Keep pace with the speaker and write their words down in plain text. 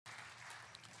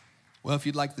Well, if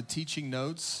you'd like the teaching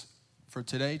notes for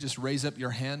today, just raise up your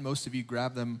hand. Most of you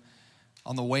grab them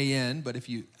on the way in, but if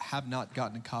you have not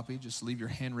gotten a copy, just leave your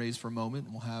hand raised for a moment,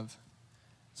 and we'll have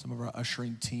some of our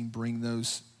ushering team bring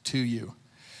those to you.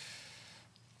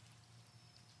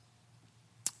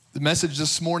 The message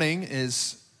this morning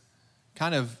is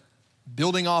kind of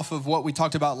building off of what we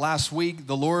talked about last week.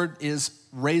 The Lord is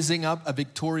raising up a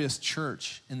victorious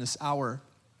church in this hour.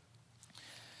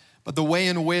 But the way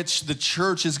in which the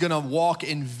church is going to walk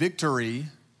in victory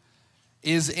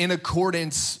is in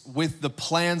accordance with the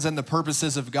plans and the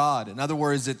purposes of God. In other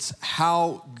words, it's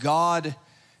how God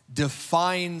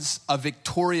defines a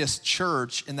victorious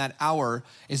church in that hour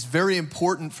is very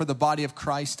important for the body of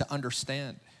Christ to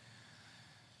understand.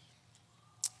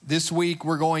 This week,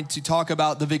 we're going to talk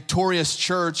about the victorious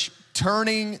church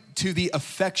turning to the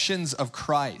affections of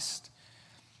Christ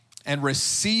and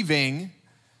receiving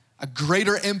a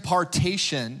greater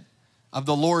impartation of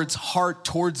the Lord's heart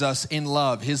towards us in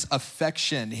love, his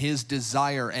affection, his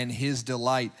desire, and his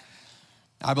delight.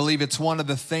 I believe it's one of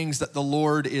the things that the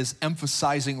Lord is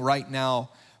emphasizing right now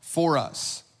for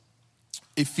us.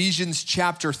 Ephesians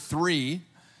chapter 3,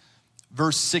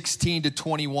 verse 16 to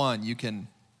 21. You can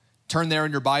turn there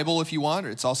in your Bible if you want, or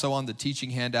it's also on the teaching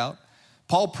handout.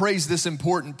 Paul prays this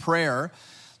important prayer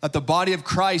that the body of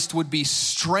Christ would be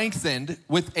strengthened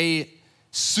with a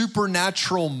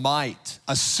supernatural might,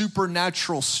 a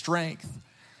supernatural strength.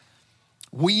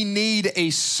 We need a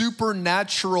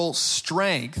supernatural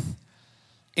strength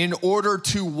in order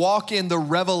to walk in the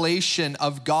revelation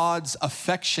of God's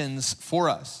affections for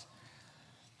us.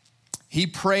 He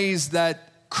prays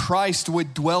that Christ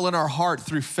would dwell in our heart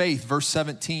through faith, verse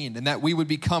 17, and that we would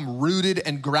become rooted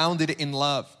and grounded in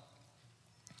love.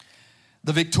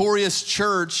 The victorious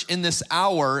church in this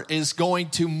hour is going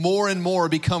to more and more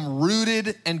become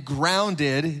rooted and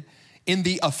grounded in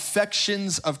the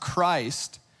affections of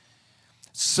Christ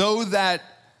so that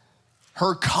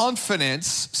her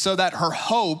confidence, so that her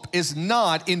hope is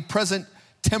not in present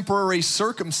temporary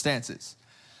circumstances,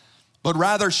 but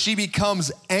rather she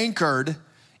becomes anchored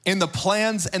in the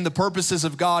plans and the purposes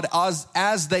of God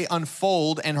as they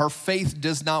unfold, and her faith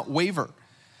does not waver.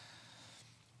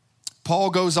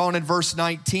 Paul goes on in verse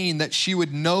 19 that she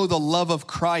would know the love of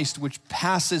Christ which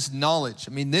passes knowledge.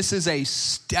 I mean, this is a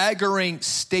staggering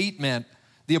statement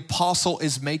the apostle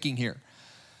is making here.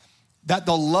 That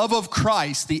the love of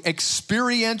Christ, the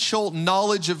experiential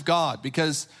knowledge of God,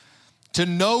 because to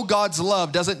know God's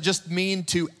love doesn't just mean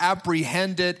to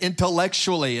apprehend it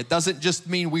intellectually. It doesn't just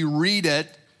mean we read it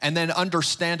and then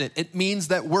understand it. It means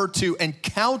that we're to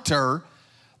encounter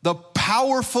the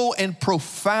powerful and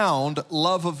profound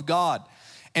love of God.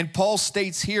 And Paul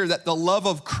states here that the love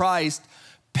of Christ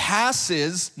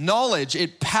passes knowledge.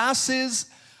 It passes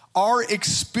our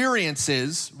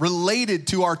experiences related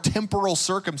to our temporal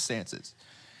circumstances.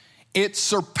 It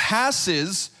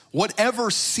surpasses whatever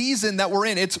season that we're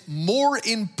in. It's more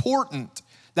important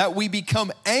that we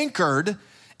become anchored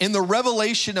in the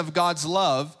revelation of God's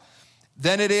love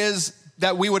than it is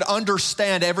that we would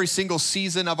understand every single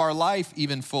season of our life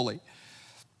even fully.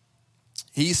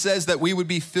 He says that we would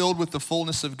be filled with the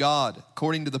fullness of God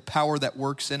according to the power that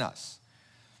works in us.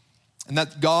 And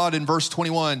that God, in verse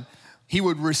 21, he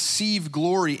would receive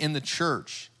glory in the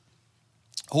church.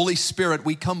 Holy Spirit,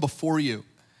 we come before you.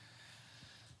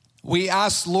 We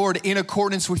ask, Lord, in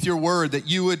accordance with your word, that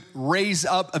you would raise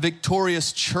up a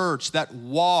victorious church that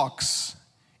walks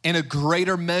in a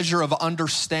greater measure of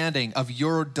understanding of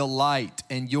your delight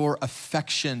and your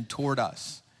affection toward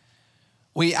us.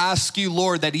 We ask you,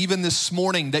 Lord, that even this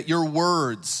morning that your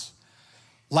words,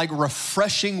 like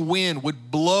refreshing wind,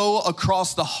 would blow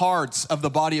across the hearts of the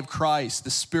body of Christ, the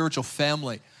spiritual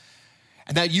family,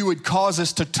 and that you would cause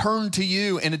us to turn to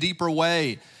you in a deeper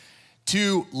way,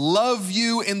 to love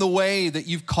you in the way that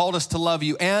you've called us to love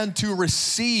you, and to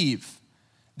receive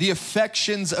the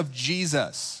affections of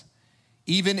Jesus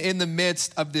even in the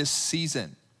midst of this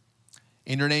season.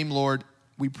 In your name, Lord,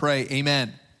 we pray,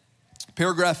 amen.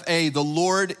 Paragraph A, the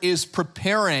Lord is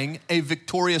preparing a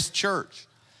victorious church.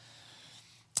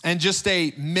 And just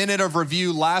a minute of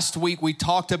review, last week we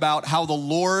talked about how the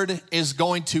Lord is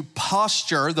going to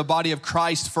posture the body of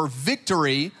Christ for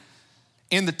victory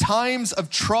in the times of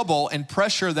trouble and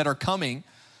pressure that are coming.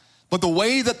 But the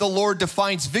way that the Lord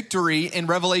defines victory in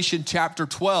Revelation chapter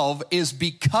 12 is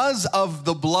because of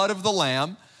the blood of the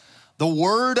Lamb, the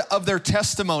word of their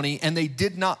testimony, and they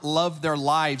did not love their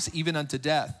lives even unto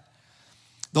death.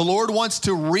 The Lord wants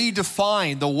to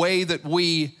redefine the way that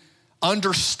we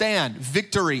understand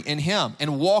victory in him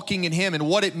and walking in him and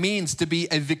what it means to be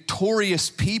a victorious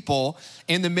people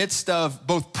in the midst of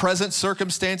both present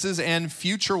circumstances and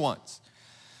future ones.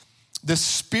 The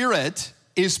Spirit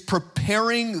is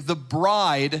preparing the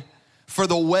bride for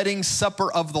the wedding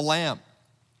supper of the Lamb.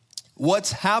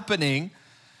 What's happening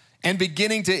and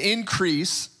beginning to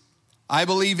increase, I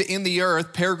believe, in the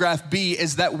earth, paragraph B,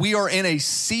 is that we are in a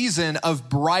season of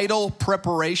bridal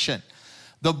preparation.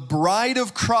 The bride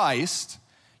of Christ,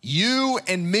 you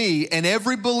and me and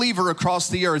every believer across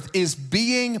the earth, is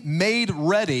being made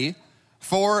ready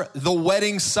for the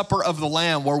wedding supper of the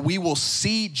Lamb, where we will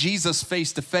see Jesus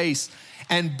face to face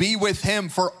and be with him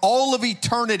for all of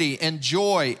eternity in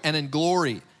joy and in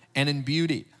glory and in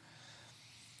beauty.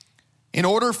 In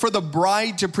order for the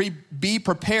bride to be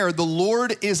prepared, the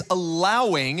Lord is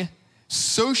allowing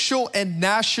social and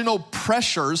national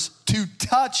pressures to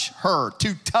touch her,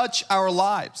 to touch our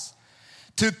lives,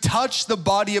 to touch the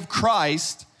body of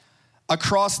Christ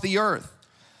across the earth.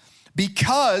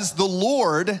 Because the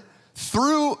Lord,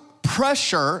 through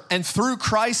pressure and through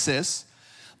crisis,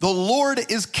 the Lord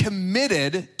is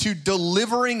committed to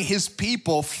delivering his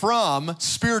people from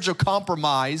spiritual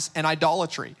compromise and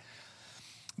idolatry.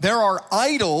 There are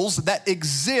idols that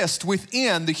exist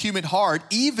within the human heart,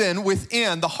 even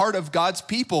within the heart of God's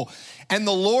people. And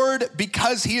the Lord,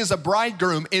 because he is a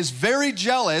bridegroom, is very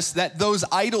jealous that those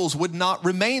idols would not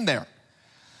remain there.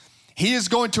 He is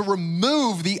going to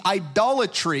remove the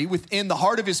idolatry within the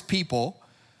heart of his people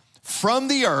from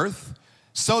the earth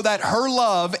so that her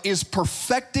love is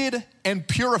perfected and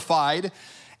purified,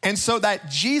 and so that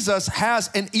Jesus has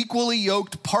an equally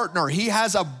yoked partner. He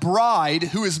has a bride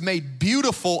who is made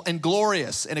beautiful and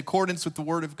glorious in accordance with the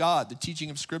word of God, the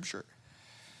teaching of Scripture.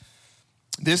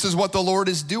 This is what the Lord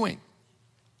is doing.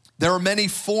 There are many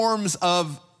forms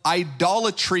of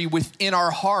idolatry within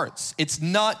our hearts. It's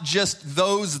not just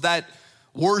those that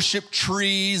worship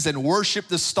trees and worship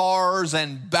the stars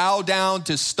and bow down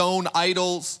to stone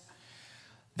idols.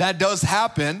 That does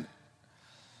happen.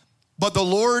 But the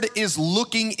Lord is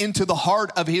looking into the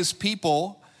heart of his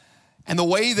people, and the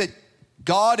way that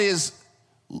God is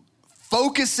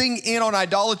focusing in on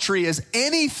idolatry is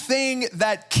anything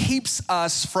that keeps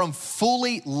us from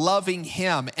fully loving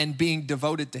him and being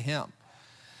devoted to him.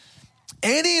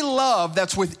 Any love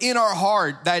that's within our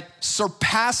heart that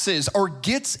surpasses or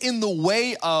gets in the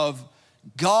way of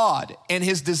God and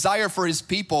his desire for his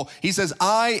people, he says,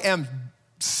 I am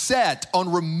set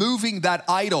on removing that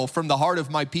idol from the heart of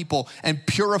my people and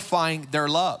purifying their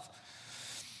love.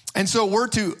 And so we're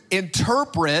to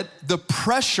interpret the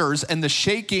pressures and the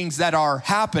shakings that are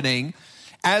happening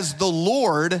as the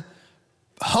Lord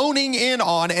honing in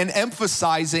on and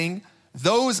emphasizing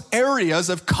those areas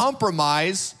of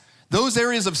compromise, those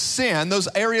areas of sin, those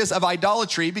areas of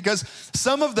idolatry, because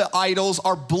some of the idols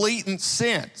are blatant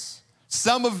sins.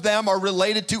 Some of them are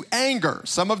related to anger.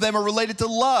 Some of them are related to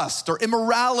lust or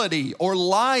immorality or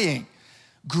lying,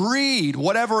 greed,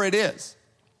 whatever it is.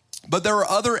 But there are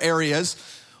other areas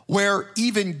where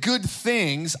even good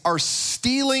things are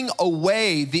stealing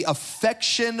away the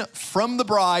affection from the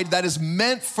bride that is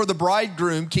meant for the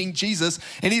bridegroom, King Jesus.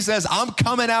 And he says, I'm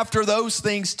coming after those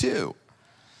things too.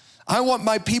 I want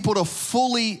my people to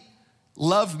fully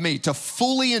love me, to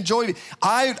fully enjoy me.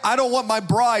 I don't want my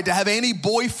bride to have any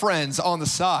boyfriends on the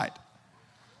side.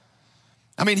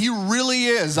 I mean, he really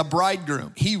is a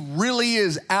bridegroom. He really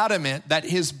is adamant that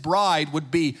his bride would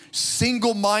be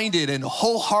single-minded and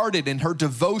wholehearted in her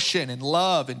devotion and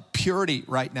love and purity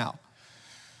right now.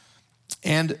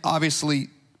 And obviously,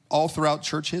 all throughout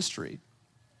church history.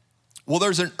 Well,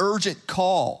 there's an urgent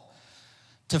call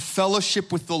to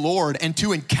fellowship with the Lord and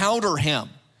to encounter him.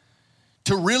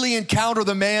 To really encounter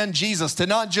the man Jesus, to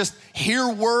not just hear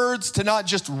words, to not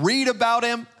just read about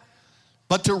him,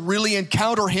 but to really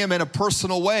encounter him in a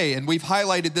personal way. And we've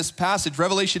highlighted this passage,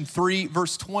 Revelation 3,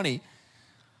 verse 20.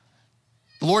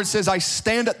 The Lord says, I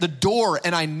stand at the door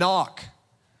and I knock.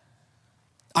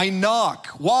 I knock.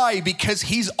 Why? Because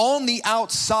he's on the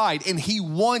outside and he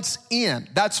wants in.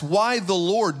 That's why the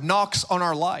Lord knocks on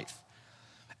our life.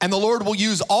 And the Lord will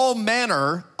use all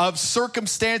manner of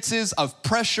circumstances, of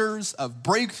pressures, of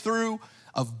breakthrough,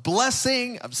 of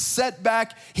blessing, of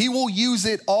setback. He will use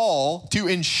it all to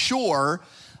ensure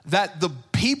that the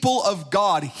people of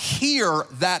God hear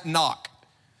that knock.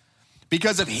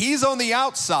 Because if he's on the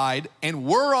outside and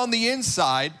we're on the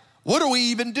inside, what are we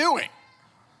even doing?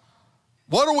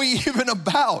 What are we even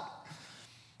about?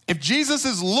 If Jesus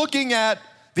is looking at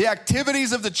the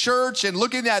activities of the church and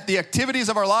looking at the activities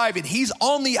of our life, and he's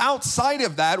on the outside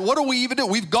of that, what do we even do?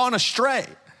 We've gone astray.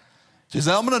 He says,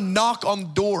 I'm gonna knock on the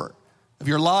door of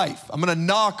your life. I'm gonna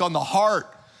knock on the heart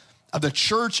of the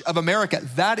Church of America.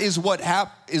 That is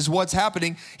what's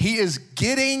happening. He is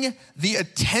getting the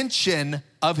attention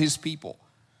of his people.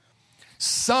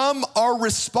 Some are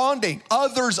responding,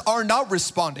 others are not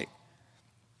responding.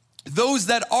 Those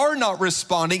that are not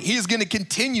responding, he is going to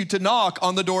continue to knock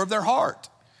on the door of their heart.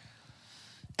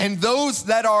 And those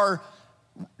that are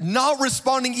not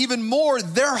responding even more,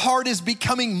 their heart is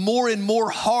becoming more and more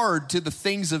hard to the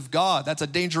things of God. That's a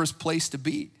dangerous place to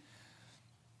be.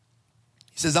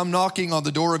 He says, I'm knocking on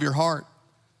the door of your heart.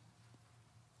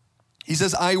 He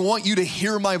says, I want you to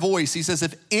hear my voice. He says,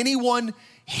 if anyone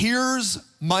hears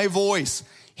my voice,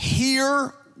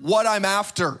 hear what I'm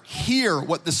after, hear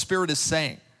what the Spirit is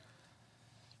saying.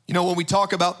 You know, when we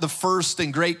talk about the first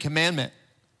and great commandment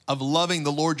of loving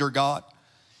the Lord your God,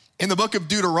 in the book of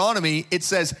Deuteronomy, it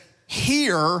says,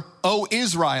 hear, O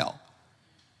Israel.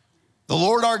 The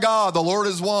Lord our God, the Lord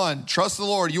is one. Trust the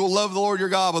Lord. You will love the Lord your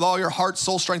God with all your heart,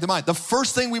 soul, strength, and mind. The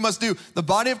first thing we must do, the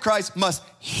body of Christ must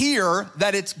hear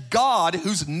that it's God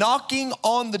who's knocking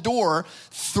on the door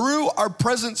through our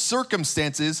present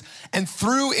circumstances and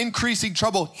through increasing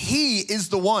trouble. He is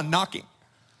the one knocking,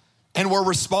 and we're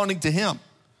responding to him.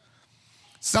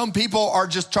 Some people are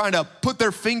just trying to put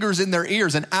their fingers in their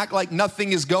ears and act like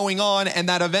nothing is going on and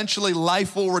that eventually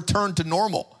life will return to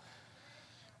normal.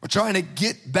 We're trying to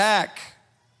get back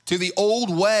to the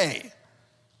old way,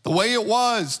 the way it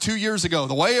was 2 years ago,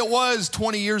 the way it was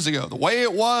 20 years ago, the way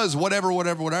it was whatever.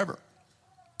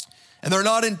 And they're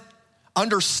not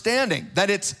understanding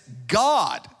that it's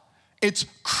God, it's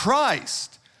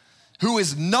Christ who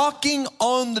is knocking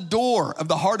on the door of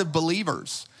the heart of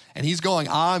believers. And he's going,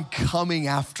 I'm coming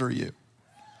after you.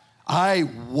 I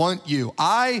want you.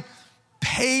 I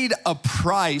paid a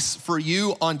price for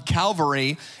you on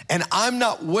Calvary, and I'm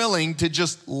not willing to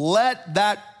just let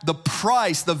the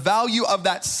price, the value of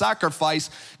that sacrifice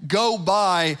go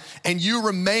by and you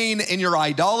remain in your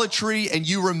idolatry and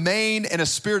you remain in a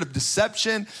spirit of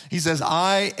deception. He says,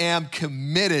 I am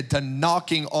committed to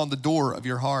knocking on the door of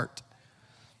your heart.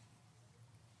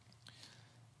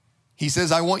 He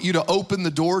says, I want you to open the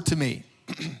door to me.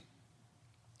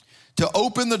 To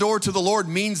open the door to the Lord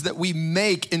means that we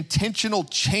make intentional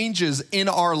changes in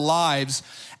our lives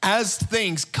as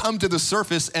things come to the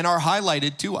surface and are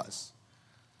highlighted to us.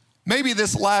 Maybe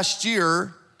this last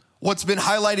year, what's been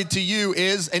highlighted to you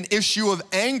is an issue of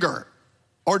anger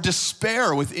or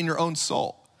despair within your own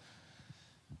soul.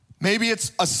 Maybe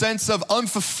it's a sense of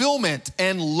unfulfillment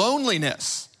and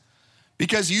loneliness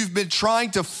because you've been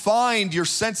trying to find your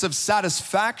sense of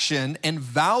satisfaction and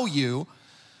value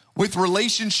with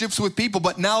relationships with people,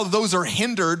 but now those are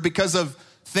hindered because of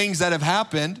things that have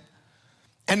happened.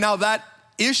 And now that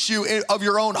issue of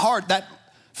your own heart, that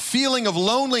feeling of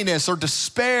loneliness or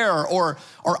despair or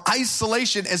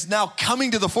isolation is now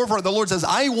coming to the forefront. The Lord says,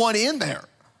 I want in there.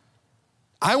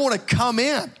 I want to come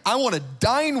in. I want to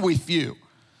dine with you.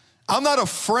 I'm not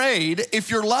afraid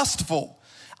if you're lustful.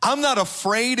 I'm not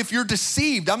afraid if you're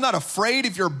deceived. I'm not afraid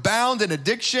if you're bound in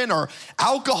addiction or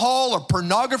alcohol or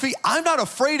pornography. I'm not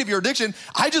afraid of your addiction.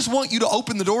 I just want you to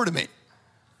open the door to me.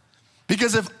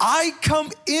 Because if I come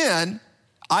in,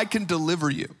 I can deliver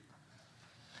you.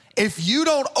 If you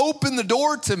don't open the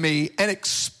door to me and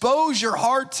expose your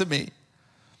heart to me,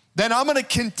 then I'm going to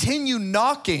continue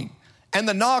knocking, and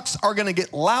the knocks are going to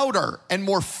get louder and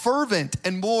more fervent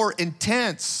and more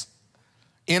intense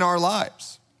in our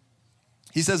lives.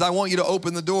 He says, I want you to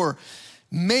open the door.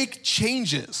 Make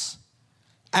changes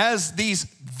as these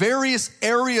various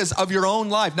areas of your own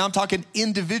life. Now I'm talking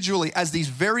individually, as these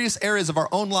various areas of our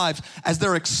own lives, as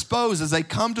they're exposed, as they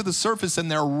come to the surface and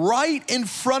they're right in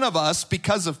front of us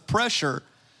because of pressure.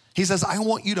 He says, I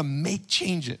want you to make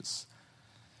changes.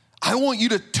 I want you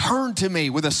to turn to me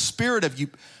with a spirit of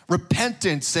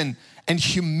repentance and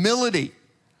humility,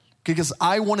 because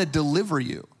I want to deliver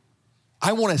you.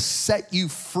 I want to set you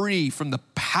free from the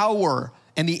power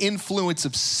and the influence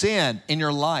of sin in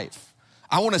your life.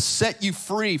 I want to set you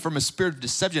free from a spirit of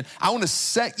deception. I want to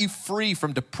set you free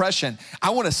from depression.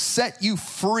 I want to set you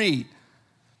free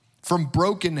from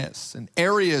brokenness and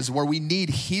areas where we need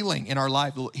healing in our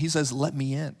life. He says, let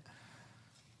me in.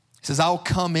 He says, I'll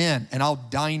come in and I'll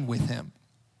dine with him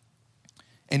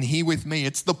and he with me.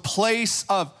 It's the place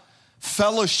of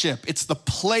fellowship. It's the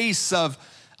place of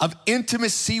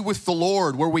intimacy with the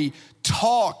Lord, where we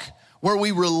talk, where we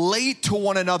relate to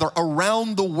one another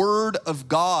around the word of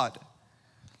God,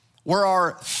 where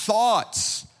our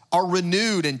thoughts are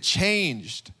renewed and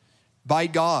changed by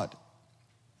God.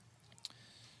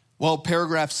 Well,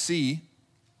 paragraph C,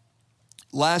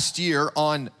 last year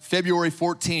on February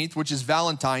 14th, which is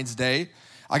Valentine's Day,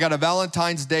 I got a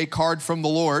Valentine's Day card from the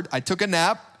Lord. I took a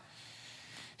nap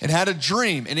and had a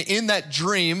dream. And in that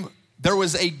dream, there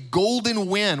was a golden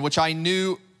wind, which I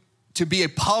knew to be a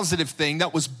positive thing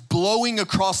that was blowing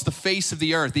across the face of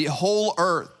the earth, the whole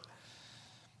earth.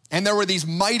 And there were these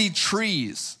mighty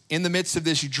trees in the midst of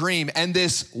this dream, and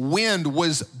this wind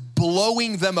was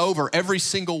blowing them over, every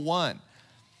single one.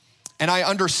 And I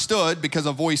understood, because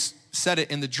a voice said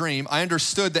it in the dream, I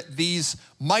understood that these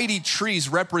mighty trees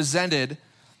represented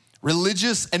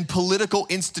religious and political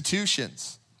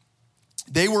institutions.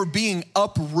 They were being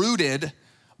uprooted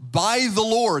by the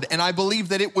Lord, and I believe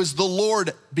that it was the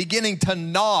Lord beginning to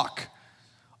knock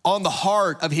on the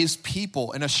heart of his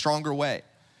people in a stronger way.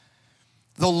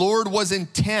 The Lord was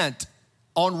intent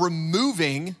on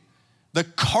removing the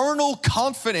carnal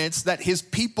confidence that his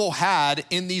people had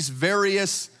in these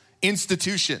various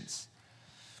institutions.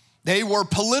 They were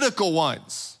political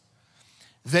ones.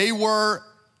 They were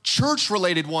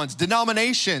church-related ones,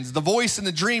 denominations. The voice in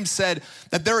the dream said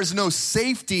that there is no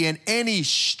safety in any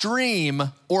stream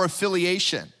or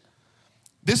affiliation.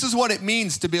 This is what it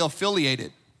means to be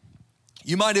affiliated.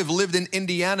 You might have lived in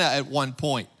Indiana at one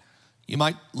point. You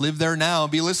might live there now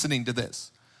and be listening to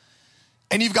this.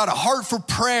 And you've got a heart for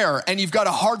prayer, and you've got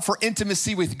a heart for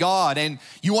intimacy with God, and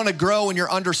you want to grow in your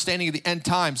understanding of the end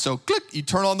times. So click, you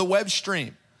turn on the web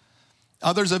stream.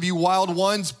 Others of you wild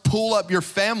ones pull up your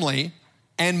family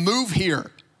and move here,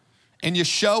 and you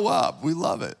show up. We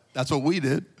love it. That's what we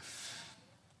did.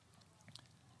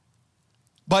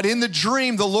 But in the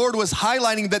dream, the Lord was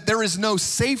highlighting that there is no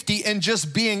safety in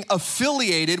just being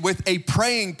affiliated with a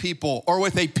praying people, or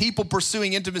with a people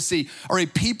pursuing intimacy, or a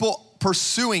people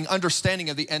pursuing understanding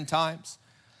of the end times.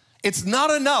 It's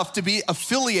not enough to be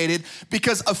affiliated,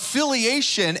 because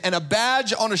affiliation and a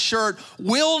badge on a shirt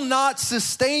will not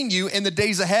sustain you in the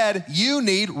days ahead. You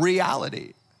need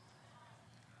reality.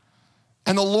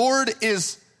 And the Lord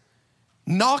is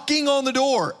knocking on the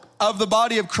door of the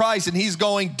body of Christ, and he's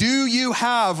going, do you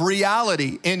have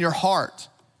reality in your heart?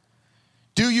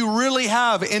 Do you really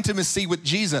have intimacy with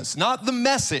Jesus? Not the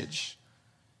message.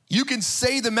 You can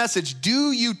say the message.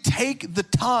 Do you take the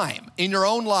time in your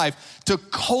own life to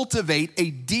cultivate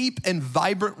a deep and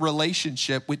vibrant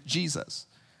relationship with Jesus?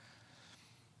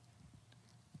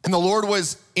 And the Lord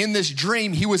was, in this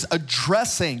dream, he was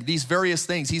addressing these various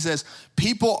things. He says,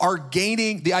 people are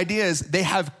gaining, the idea is they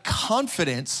have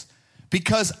confidence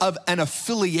because of an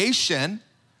affiliation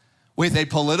with a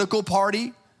political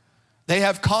party. They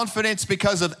have confidence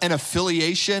because of an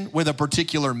affiliation with a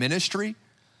particular ministry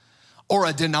or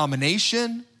a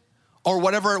denomination or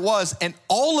whatever it was. And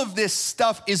all of this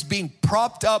stuff is being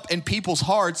propped up in people's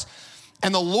hearts.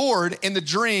 And the Lord in the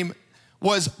dream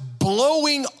was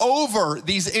blowing over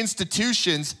these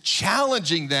institutions,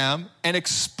 challenging them and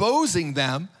exposing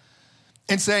them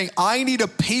and saying, I need a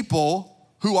people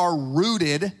who are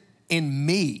rooted in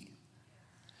me.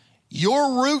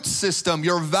 Your root system,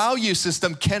 your value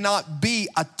system cannot be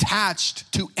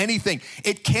attached to anything.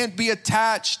 It can't be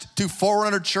attached to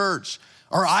Forerunner Church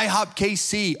or IHOP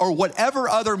KC or whatever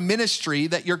other ministry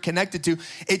that you're connected to.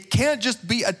 It can't just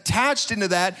be attached into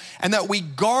that and that we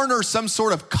garner some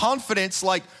sort of confidence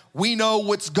like we know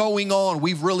what's going on.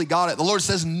 We've really got it. The Lord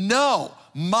says, no,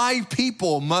 my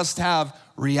people must have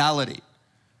reality.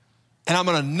 And I'm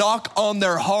gonna knock on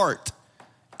their heart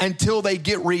until they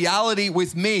get reality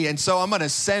with me. And so I'm gonna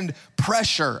send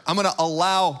pressure. I'm gonna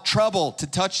allow trouble to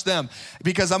touch them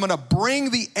because I'm gonna bring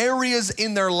the areas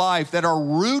in their life that are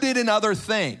rooted in other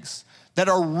things, that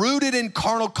are rooted in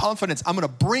carnal confidence. I'm gonna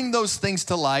bring those things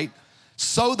to light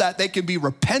so that they can be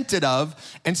repented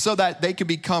of and so that they can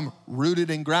become rooted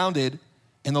and grounded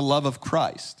in the love of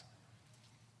Christ.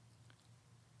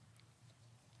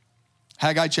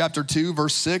 Haggai chapter 2,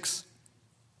 verse 6.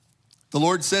 The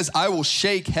Lord says, I will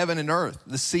shake heaven and earth,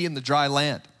 the sea and the dry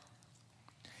land.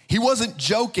 He wasn't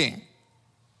joking.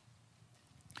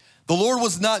 The Lord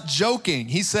was not joking.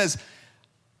 He says,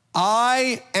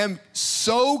 I am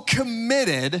so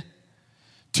committed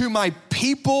to my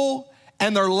people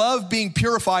and their love being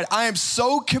purified. I am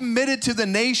so committed to the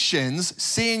nations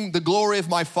seeing the glory of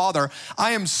my Father.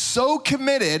 I am so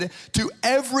committed to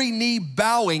every knee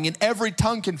bowing and every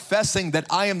tongue confessing that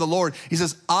I am the Lord. He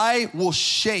says, I will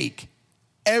shake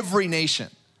every nation.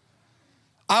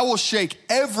 I will shake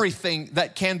everything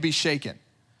that can be shaken.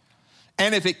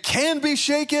 And if it can be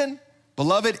shaken,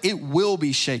 beloved, it will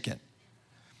be shaken.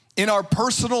 In our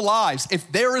personal lives,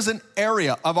 if there is an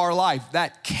area of our life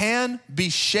that can be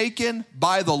shaken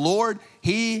by the Lord,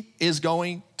 he is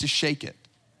going to shake it.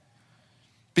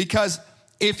 Because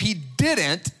if he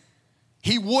didn't,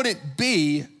 he wouldn't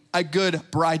be a good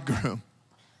bridegroom.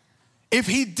 If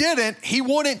he didn't, he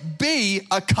wouldn't be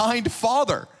a kind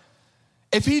father.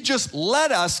 If he just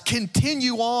let us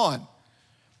continue on,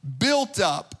 built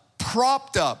up,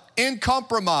 propped up in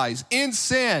compromise, in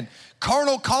sin,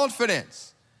 carnal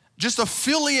confidence, just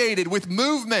affiliated with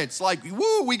movements like,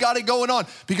 woo, we got it going on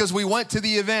because we went to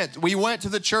the event, we went to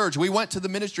the church, we went to the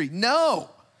ministry. No,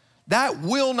 that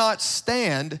will not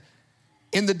stand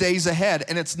in the days ahead,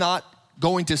 and it's not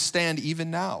going to stand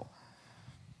even now.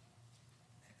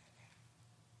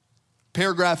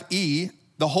 Paragraph E,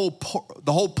 the whole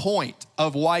point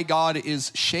of why God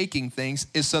is shaking things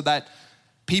is so that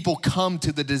people come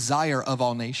to the desire of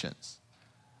all nations.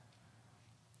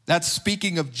 That's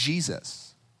speaking of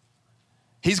Jesus.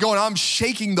 He's going, I'm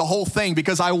shaking the whole thing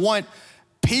because I want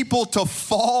people to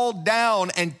fall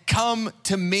down and come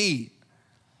to me.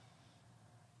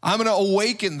 I'm gonna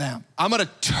awaken them. I'm gonna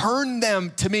turn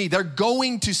them to me. They're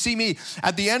going to see me.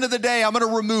 At the end of the day, I'm gonna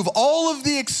remove all of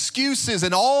the excuses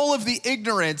and all of the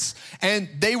ignorance, and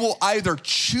they will either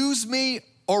choose me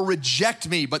or reject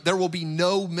me, but there will be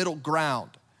no middle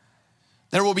ground.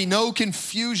 There will be no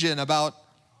confusion about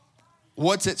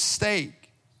what's at stake.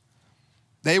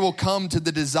 They will come to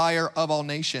the desire of all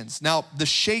nations. Now, the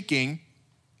shaking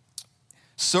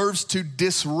serves to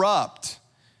disrupt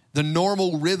the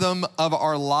normal rhythm of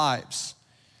our lives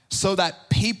so that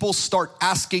people start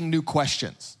asking new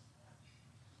questions.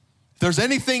 If there's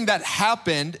anything that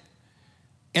happened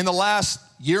in the last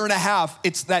year and a half,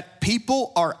 it's that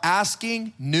people are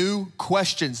asking new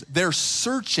questions. They're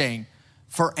searching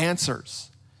for answers.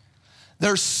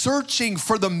 They're searching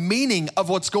for the meaning of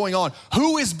what's going on.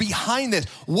 Who is behind this?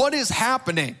 What is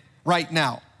happening right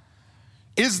now?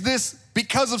 Is this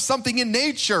because of something in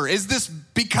nature? Is this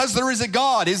because there is a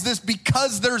God? Is this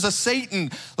because there's a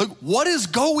Satan? Like, what is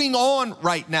going on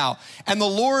right now? And the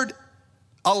Lord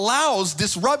allows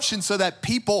disruption so that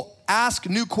people ask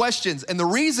new questions. And the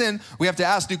reason we have to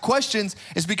ask new questions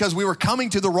is because we were coming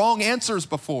to the wrong answers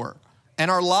before. And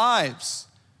our lives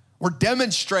were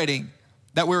demonstrating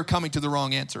that we were coming to the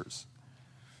wrong answers.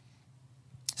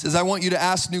 He says, I want you to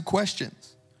ask new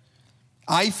questions.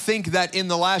 I think that in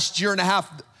the last year and a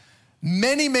half,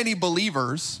 many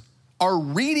believers are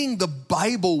reading the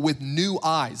Bible with new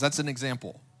eyes. That's an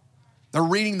example. They're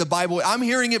reading the Bible. I'm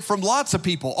hearing it from lots of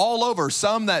people all over,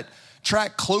 some that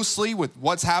track closely with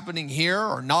what's happening here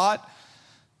or not.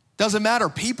 Doesn't matter.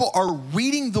 People are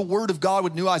reading the Word of God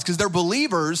with new eyes because they're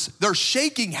believers. There's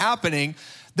shaking happening.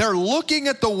 They're looking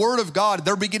at the Word of God.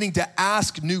 They're beginning to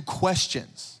ask new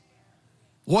questions.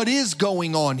 What is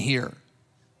going on here?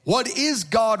 What is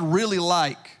God really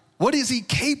like? What is he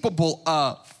capable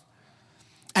of?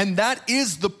 And that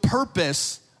is the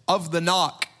purpose of the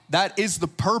knock. That is the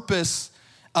purpose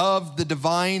of the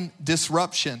divine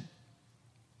disruption.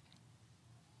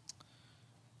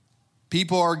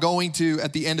 People are going to,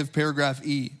 at the end of paragraph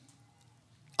E,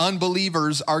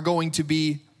 unbelievers are going to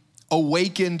be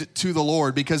awakened to the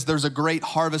Lord because there's a great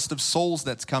harvest of souls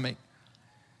that's coming.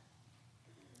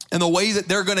 And the way that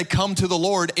they're going to come to the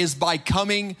Lord is by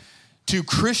coming to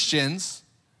Christians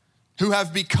who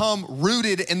have become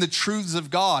rooted in the truths of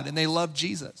God and they love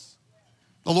Jesus.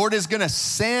 The Lord is going to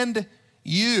send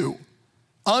you,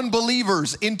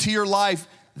 unbelievers, into your life.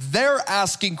 They're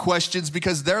asking questions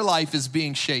because their life is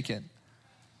being shaken.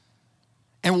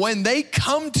 And when they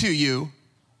come to you,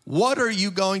 what are you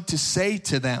going to say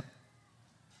to them?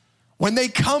 When they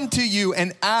come to you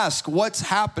and ask what's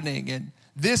happening and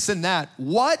this and that,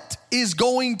 what is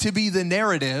going to be the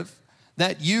narrative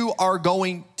that you are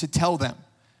going to tell them?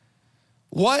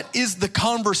 What is the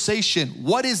conversation?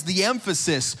 What is the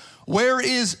emphasis? Where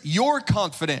is your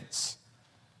confidence?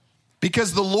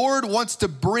 Because the Lord wants to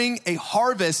bring a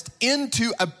harvest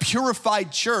into a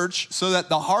purified church so that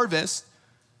the harvest,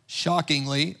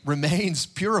 shockingly, remains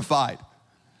purified.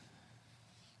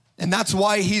 And that's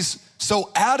why he's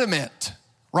so adamant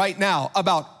right now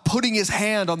about putting his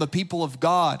hand on the people of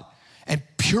God and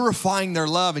purifying their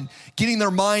love and getting their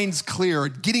minds clear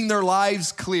and getting their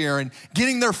lives clear and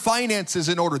getting their finances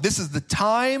in order. This is the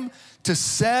time to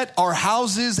set our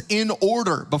houses in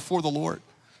order before the Lord.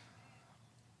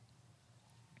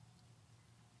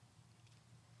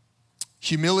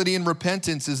 Humility and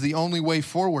repentance is the only way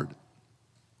forward.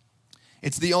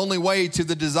 It's the only way to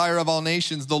the desire of all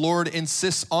nations. The Lord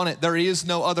insists on it. There is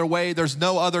no other way. There's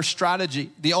no other strategy.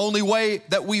 The only way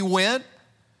that we win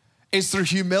is through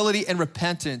humility and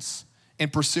repentance in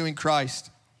pursuing Christ.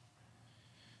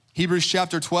 Hebrews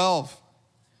chapter 12.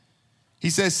 He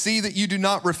says, see that you do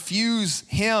not refuse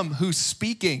him who's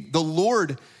speaking. The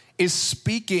Lord is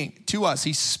speaking to us.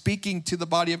 He's speaking to the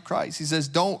body of Christ. He says,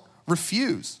 don't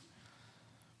refuse.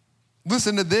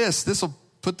 Listen to this. This will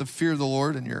put the fear of the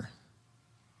Lord in your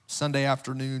Sunday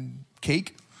afternoon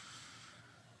cake.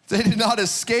 They did not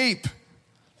escape.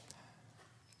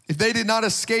 If they did not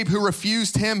escape who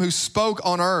refused him who spoke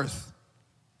on earth,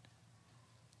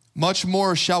 much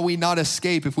more shall we not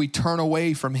escape if we turn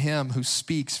away from him who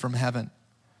speaks from heaven.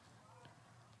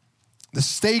 The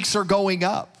stakes are going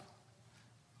up.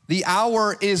 The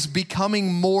hour is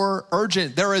becoming more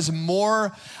urgent. There is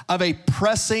more of a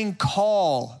pressing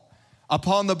call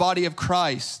upon the body of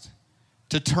Christ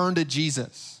to turn to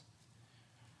Jesus,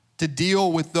 to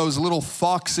deal with those little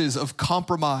foxes of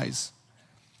compromise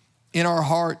in our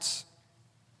hearts.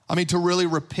 To really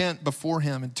repent before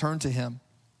him and turn to him.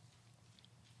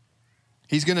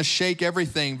 He's going to shake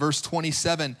everything. Verse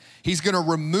 27, he's going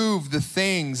to remove the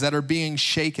things that are being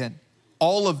shaken.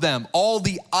 All of them, all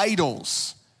the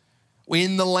idols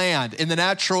in the land, in the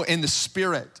natural, in the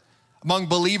spirit, among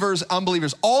believers,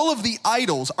 unbelievers, all of the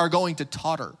idols are going to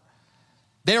totter.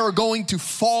 They are going to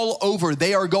fall over.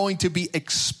 They are going to be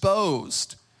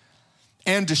exposed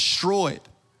and destroyed.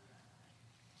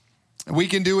 We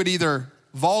can do it either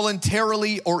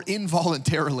voluntarily or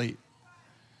involuntarily.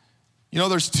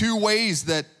 There's two ways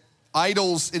that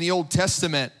idols in the Old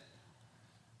Testament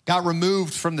got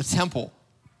removed from the temple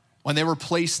when they were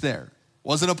placed there.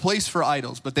 Wasn't a place for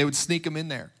idols, but they would sneak them in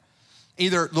there.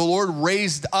 Either the Lord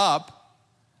raised up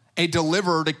a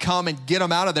deliverer to come and get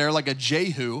them out of there like a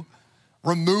Jehu,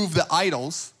 remove the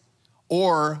idols,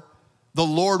 or the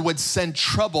Lord would send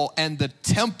trouble and the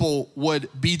temple would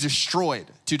be destroyed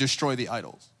to destroy the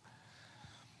idols.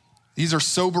 These are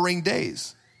sobering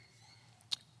days.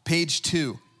 Page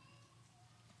 2.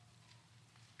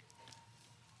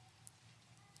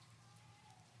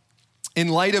 In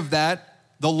light of that,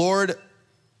 the Lord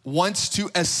wants to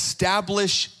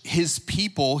establish his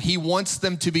people. He wants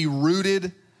them to be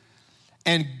rooted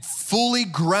and fully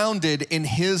grounded in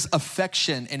his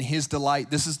affection and his delight.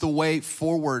 This is the way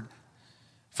forward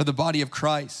for the body of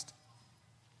Christ.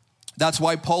 That's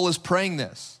why Paul is praying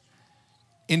this.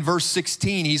 In verse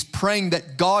 16, he's praying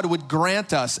that God would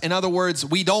grant us. In other words,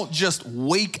 we don't just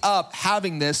wake up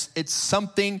having this. It's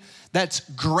something that's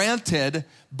granted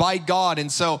by God. And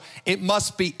so it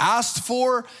must be asked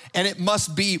for and it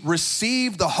must be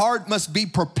received. The heart must be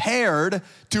prepared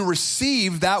to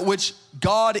receive that which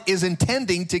God is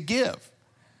intending to give.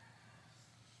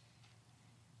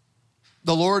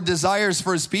 The Lord desires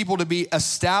for his people to be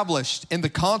established in the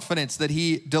confidence that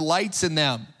he delights in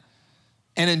them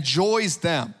and enjoys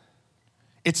them.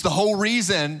 It's the whole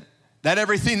reason that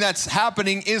everything that's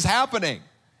happening is happening.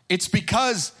 It's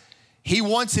because he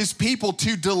wants his people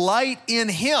to delight in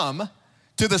him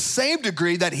to the same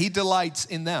degree that he delights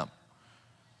in them.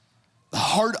 The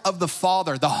heart of the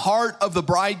Father, the heart of the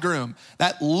bridegroom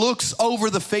that looks over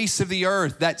the face of the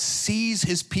earth, that sees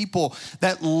his people,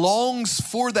 that longs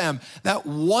for them, that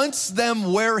wants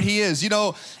them where he is.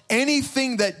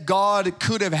 Anything that God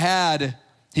could have had,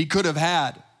 he could have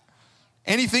had.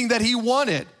 Anything that he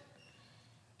wanted,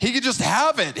 he could just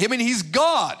have it. He's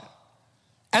God.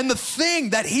 And the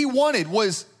thing that he wanted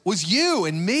was you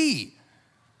and me.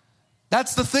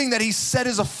 That's the thing that he set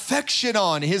his affection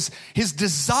on, his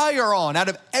desire on. Out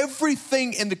of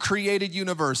everything in the created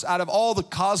universe, out of all the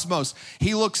cosmos,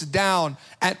 he looks down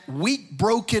at weak,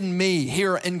 broken me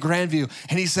here in Grandview,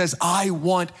 and he says, I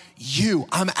want you.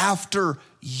 I'm after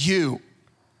you.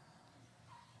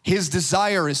 His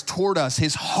desire is toward us,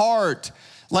 his heart,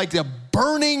 like the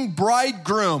burning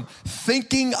bridegroom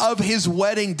thinking of his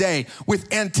wedding day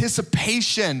with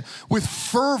anticipation, with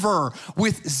fervor,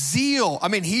 with zeal.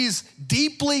 He's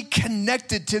deeply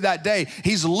connected to that day.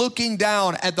 He's looking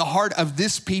down at the heart of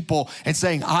this people and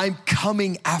saying, I'm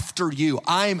coming after you.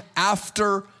 I'm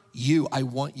after you. I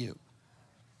want you.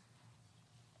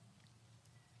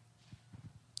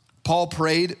 Paul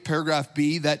prayed, paragraph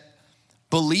B, that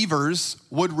believers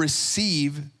would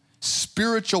receive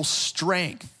spiritual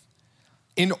strength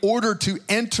in order to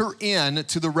enter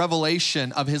into the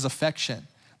revelation of his affection,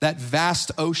 that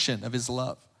vast ocean of his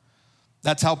love.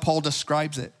 That's how Paul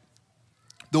describes it.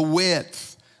 The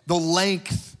width, the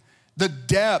length, the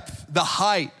depth, the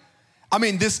height.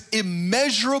 This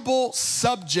immeasurable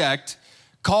subject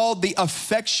called the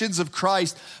affections of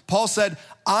Christ. Paul said,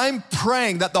 I'm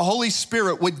praying that the Holy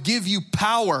Spirit would give you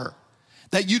power,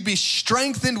 that you'd be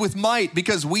strengthened with might,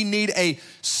 because we need a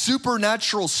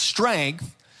supernatural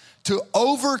strength to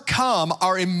overcome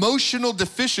our emotional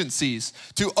deficiencies,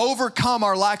 to overcome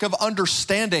our lack of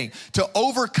understanding, to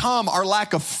overcome our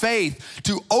lack of faith,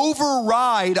 to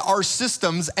override our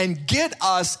systems and get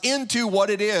us into what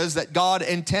it is that God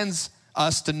intends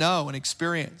us to know and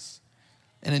experience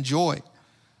and enjoy. He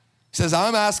says,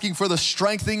 I'm asking for the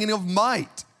strengthening of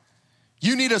might.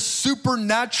 You need a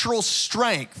supernatural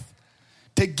strength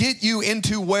to get you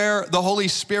into where the Holy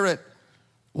Spirit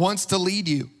wants to lead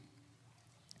you.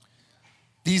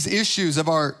 these issues of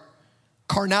our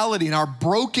carnality and our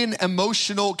broken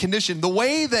emotional condition, the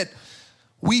way that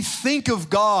we think of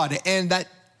God and that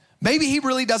maybe he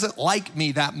really doesn't like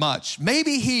me that much.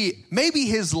 Maybe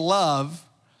his love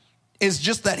is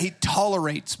just that he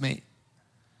tolerates me.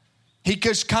 He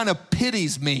just kind of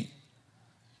pities me.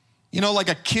 You know, like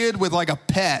a kid with like a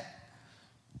pet.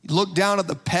 You look down at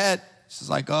the pet, it's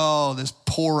like, oh, this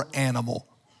poor animal.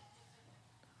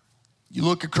 You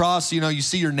look across, you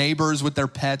see your neighbors with their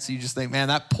pets, you just think, man,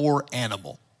 that poor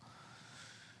animal.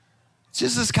 It's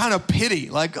just this kind of pity,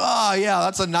 like, oh yeah,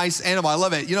 that's a nice animal, I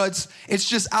love it. It's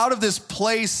just out of this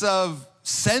place of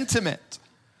sentiment.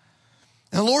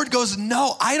 And the Lord goes,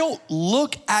 no, I don't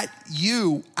look at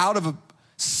you out of a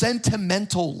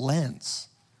sentimental lens.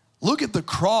 Look at the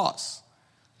cross.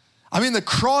 I mean, the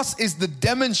cross is the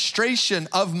demonstration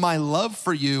of my love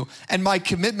for you and my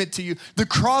commitment to you. The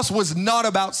cross was not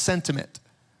about sentiment.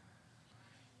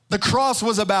 The cross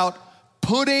was about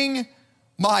putting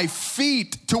my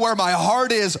feet to where my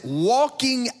heart is,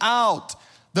 walking out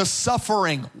the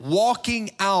suffering,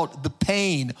 walking out the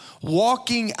pain,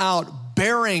 walking out,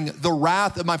 bearing the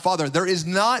wrath of my Father. There is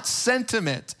not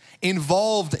sentiment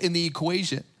involved in the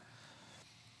equation.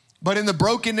 But in the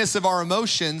brokenness of our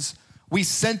emotions, we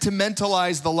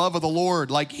sentimentalize the love of the Lord,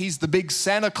 like he's the big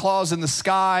Santa Claus in the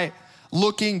sky,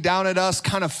 looking down at us,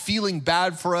 kind of feeling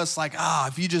bad for us, like,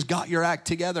 if you just got your act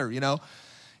together,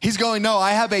 He's going, no,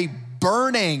 I have a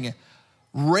burning,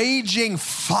 raging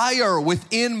fire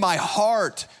within my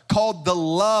heart called the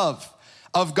love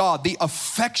of God, the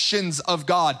affections of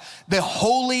God, the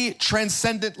holy,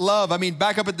 transcendent love. I mean,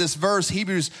 back up at this verse,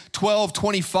 Hebrews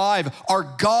 12:25, our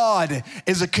God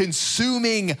is a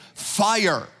consuming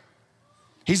fire.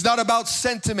 He's not about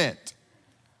sentiment.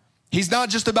 He's not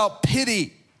just about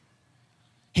pity.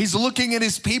 He's looking at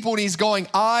his people and he's going,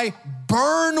 I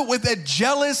burn with a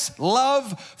jealous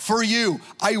love for you.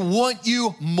 I want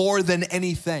you more than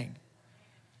anything.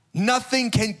 Nothing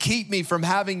can keep me from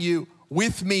having you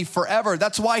with me forever.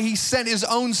 That's why he sent his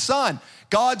own son.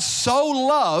 God so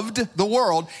loved the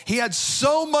world, he had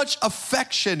so much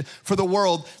affection for the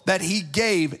world that he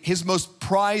gave his most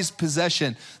prized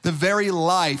possession, the very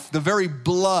life, the very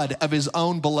blood of his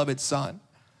own beloved son,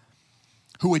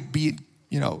 who would be,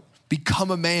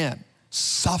 become a man,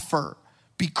 suffer,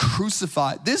 be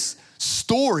crucified. This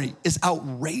story is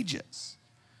outrageous.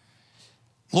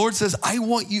 Lord says, I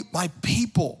want you, my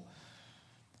people,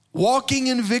 walking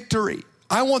in victory.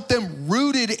 I want them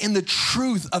rooted in the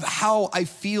truth of how I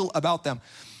feel about them.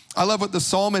 I love what the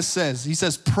psalmist says. He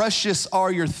says, precious are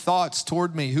your thoughts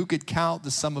toward me. Who could count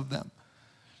the sum of them?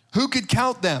 Who could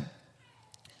count them?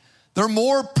 They're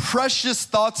more precious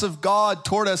thoughts of God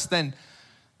toward us than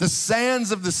the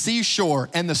sands of the seashore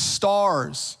and the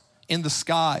stars in the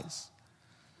skies.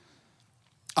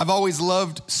 I've always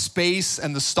loved space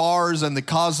and the stars and the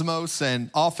cosmos, and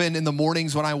often in the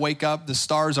mornings when I wake up, the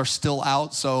stars are still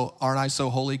out, so aren't I so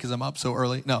holy because I'm up so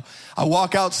early? No, I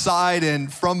walk outside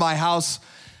and from my house,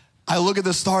 I look at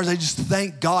the stars, I just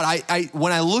thank God.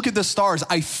 When I look at the stars,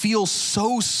 I feel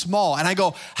so small, and I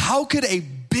go, how could a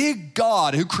big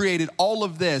God who created all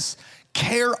of this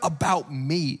care about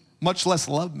me, much less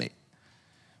love me,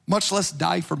 much less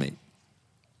die for me?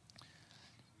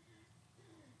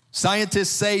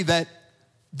 Scientists say that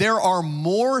there are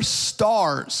more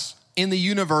stars in the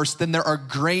universe than there are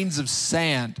grains of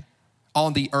sand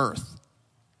on the earth.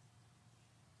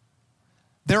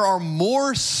 There are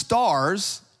more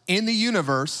stars in the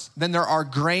universe than there are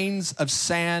grains of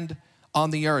sand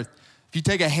on the earth. If you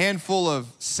take a handful of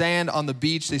sand on the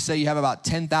beach, they say you have about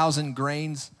 10,000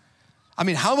 grains. I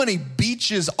mean, how many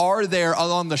beaches are there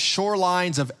along the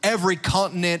shorelines of every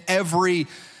continent, every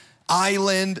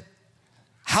island?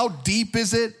 How deep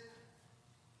is it?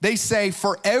 They say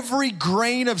for every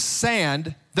grain of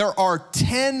sand, there are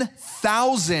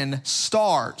 10,000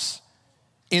 stars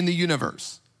in the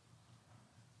universe.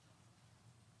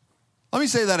 Let me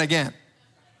say that again.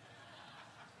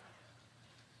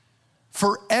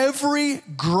 For every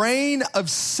grain of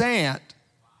sand,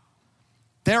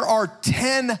 there are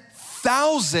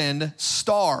 10,000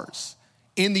 stars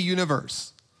in the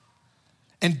universe.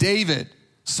 And David,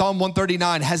 Psalm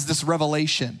 139, has this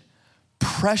revelation.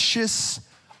 Precious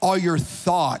are your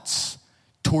thoughts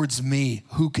towards me.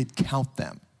 Who could count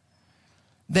them?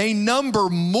 They number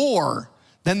more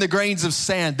than the grains of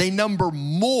sand. They number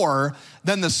more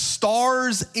than the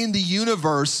stars in the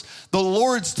universe. The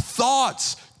Lord's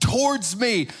thoughts towards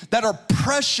me that are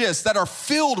precious, that are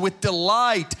filled with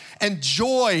delight and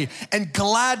joy and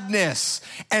gladness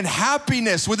and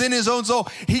happiness within his own soul.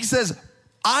 He says,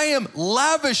 I am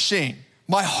lavishing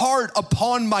my heart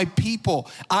upon my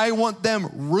people. I want them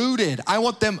rooted. I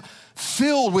want them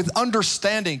filled with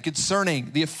understanding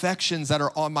concerning the affections that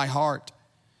are on my heart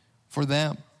for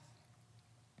them.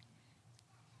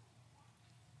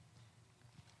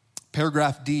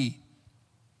 Paragraph D.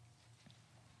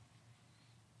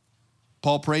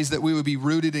 Paul prays that we would be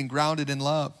rooted and grounded in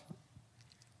love.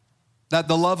 That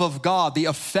the love of God, the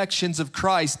affections of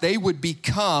Christ, they would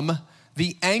become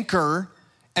the anchor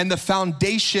and the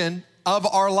foundation of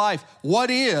our life. What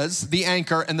is the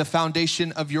anchor and the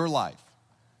foundation of your life?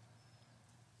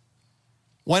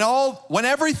 When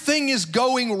everything is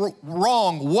going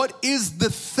wrong, what is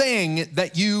the thing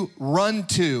that you run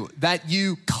to, that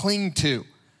you cling to?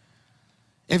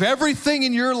 If everything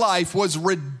in your life was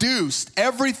reduced,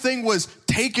 everything was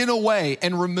taken away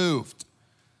and removed,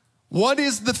 what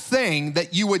is the thing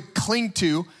that you would cling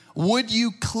to? Would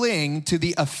you cling to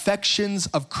the affections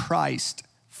of Christ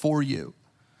for you?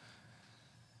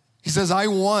 He says, I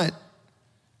want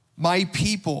my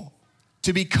people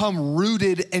to become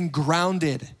rooted and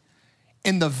grounded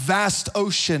in the vast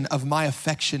ocean of my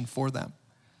affection for them.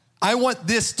 I want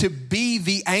this to be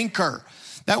the anchor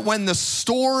that when the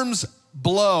storms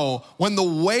blow, when the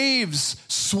waves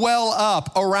swell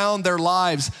up around their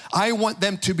lives, I want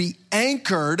them to be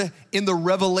anchored in the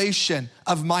revelation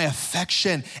of my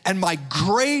affection and my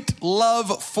great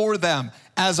love for them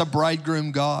as a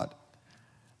bridegroom God.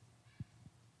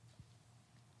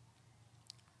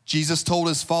 Jesus told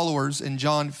his followers in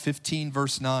John 15,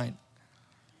 verse 9,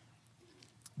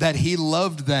 that he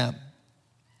loved them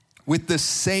with the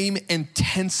same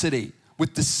intensity,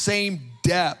 with the same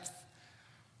depth,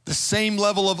 the same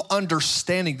level of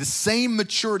understanding, the same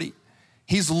maturity.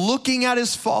 He's looking at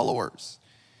his followers.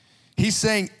 He's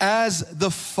saying, as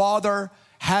the Father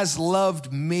has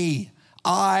loved me,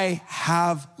 I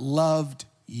have loved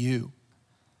you.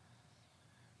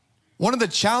 One of the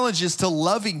challenges to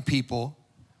loving people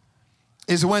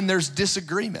is when there's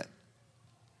disagreement.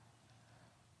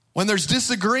 When there's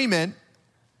disagreement,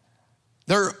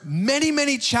 there are many,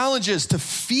 many challenges to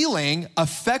feeling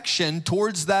affection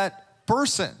towards that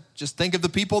person. Just think of the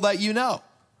people that you know.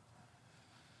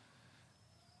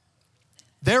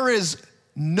 There is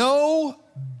no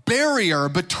barrier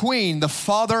between the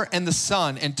Father and the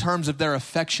Son in terms of their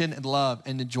affection and love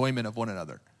and enjoyment of one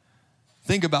another.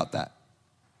 Think about that.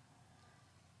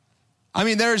 I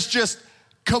mean, there's just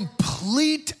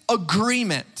complete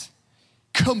agreement,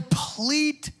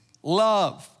 complete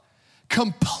love,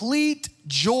 complete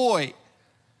joy.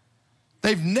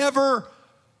 They've never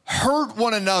hurt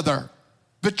one another,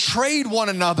 betrayed one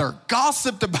another,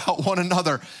 gossiped about one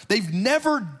another. They've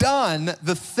never done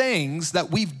the things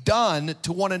that we've done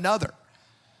to one another.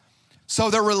 So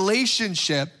their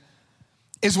relationship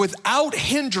is without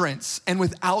hindrance and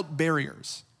without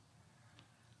barriers.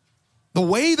 The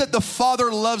way that the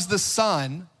Father loves the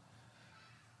Son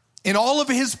in all of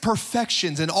his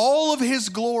perfections and all of his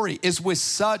glory is with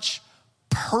such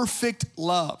perfect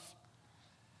love.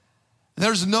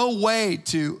 There's no way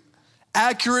to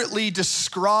accurately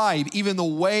describe even the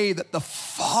way that the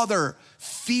Father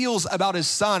feels about his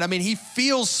Son. I mean, he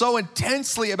feels so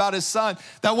intensely about his Son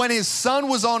that when his Son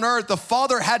was on earth, the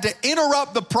Father had to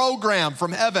interrupt the program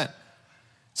from heaven.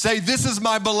 Say, this is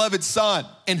my beloved Son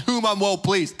in whom I'm well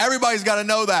pleased. Everybody's got to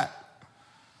know that.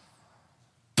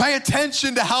 Pay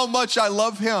attention to how much I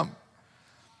love him.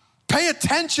 Pay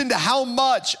attention to how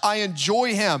much I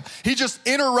enjoy him. He just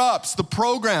interrupts the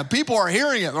program. People are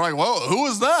hearing it. They're like, whoa, who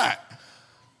is that?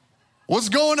 What's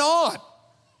going on?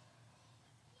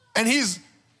 And he's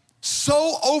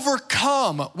so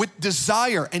overcome with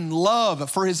desire and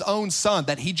love for his own Son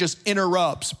that he just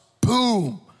interrupts.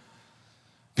 Boom.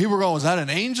 People are going, is that an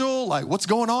angel? Like, what's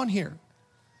going on here?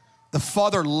 The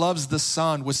Father loves the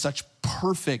Son with such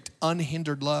perfect,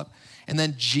 unhindered love. And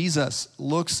then Jesus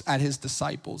looks at his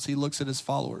disciples. He looks at his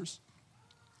followers.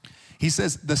 He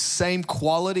says, the same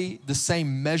quality, the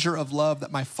same measure of love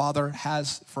that my Father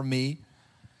has for me,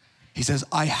 he says,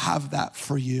 I have that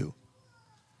for you.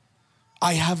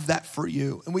 I have that for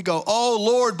you. And we go, oh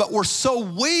Lord, but we're so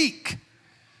weak.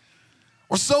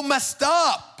 We're so messed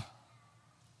up.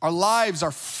 Our lives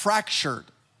are fractured.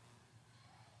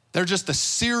 They're just a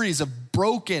series of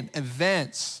broken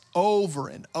events over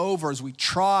and over as we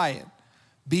try and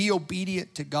be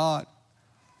obedient to God.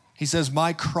 He says,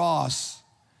 my cross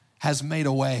has made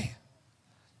a way.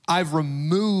 I've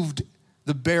removed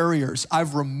the barriers.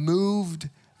 I've removed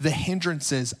the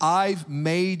hindrances. I've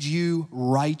made you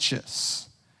righteous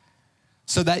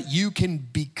so that you can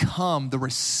become the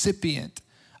recipient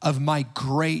of my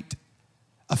great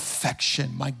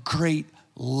affection, my great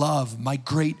love, my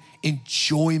great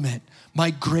enjoyment,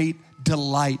 my great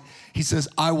delight. He says,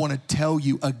 I want to tell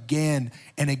you again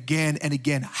and again and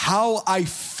again how I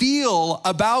feel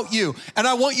about you. And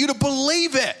I want you to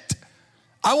believe it.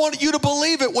 I want you to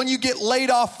believe it when you get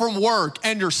laid off from work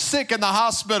and you're sick in the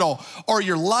hospital or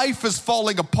your life is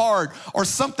falling apart or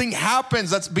something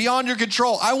happens that's beyond your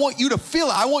control. I want you to feel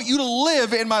it. I want you to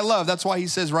live in my love. That's why he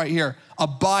says right here,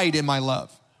 abide in my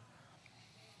love.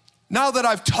 Now that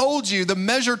I've told you the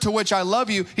measure to which I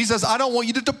love you, he says, I don't want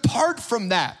you to depart from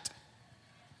that.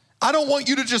 I don't want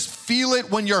you to just feel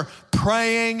it when you're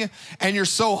praying and you're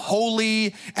so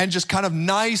holy and just kind of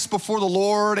nice before the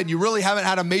Lord and you really haven't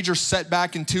had a major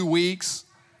setback in 2 weeks.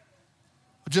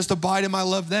 Just abide in my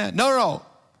love then. No.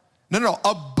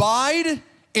 Abide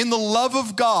in the love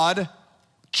of God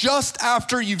just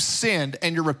after you've sinned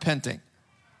and you're repenting.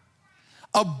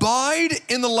 Abide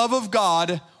in the love of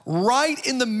God right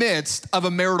in the midst of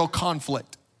a marital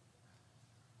conflict.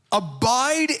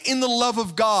 Abide in the love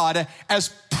of God as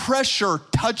pressure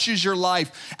touches your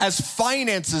life, as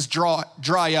finances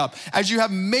dry up, as you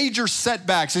have major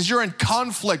setbacks, as you're in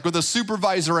conflict with a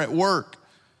supervisor at work.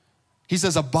 He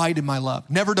says, abide in my love.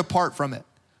 Never depart from it.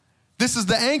 This is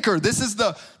the anchor. This is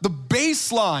the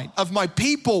baseline of my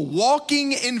people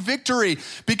walking in victory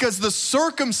because the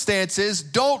circumstances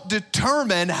don't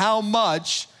determine how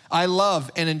much I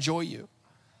love and enjoy you.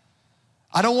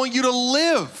 I don't want you to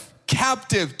live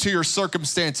captive to your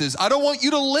circumstances. I don't want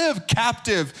you to live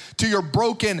captive to your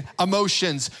broken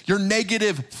emotions, your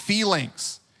negative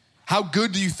feelings. How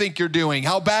good do you think you're doing?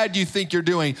 How bad do you think you're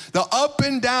doing? The up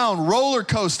and down roller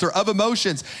coaster of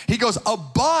emotions. He goes,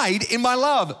 abide in my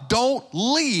love. Don't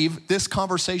leave this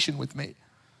conversation with me.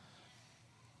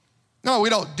 No, we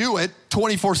don't do it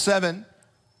 24/7.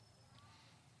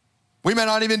 We may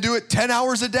not even do it 10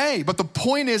 hours a day, but the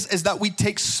point is that we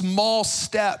take small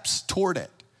steps toward it.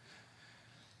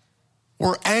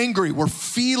 We're angry, we're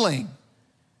feeling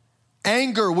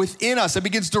anger within us. It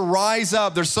begins to rise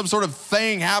up. There's some sort of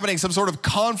thing happening, some sort of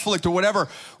conflict or whatever.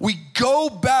 We go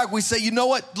back, we say, you know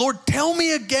what, Lord, tell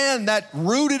me again that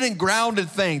rooted and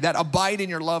grounded thing, that abide in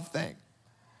your love thing.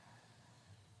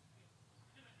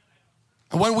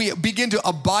 And when we begin to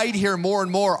abide here more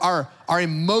and more, our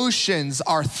emotions,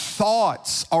 our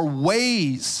thoughts, our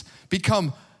ways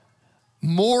become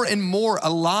more and more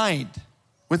aligned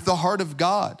with the heart of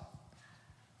God.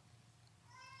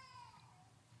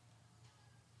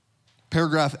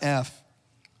 Paragraph F,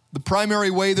 the primary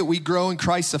way that we grow in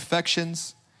Christ's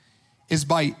affections is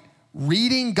by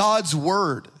reading God's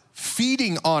word,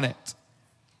 feeding on it.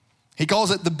 He calls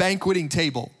it the banqueting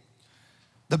table.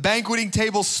 The banqueting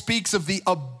table speaks of the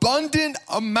abundant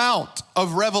amount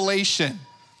of revelation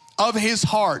of his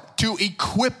heart to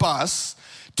equip us,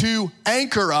 to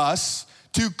anchor us,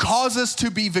 to cause us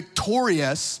to be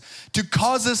victorious, to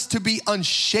cause us to be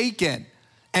unshaken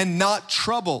and not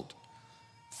troubled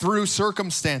through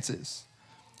circumstances.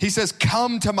 He says,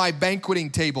 come to my banqueting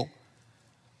table.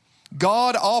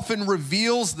 God often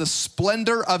reveals the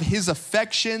splendor of his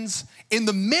affections in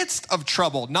the midst of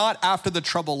trouble, not after the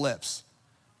trouble lifts.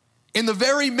 In the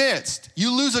very midst,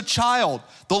 you lose a child,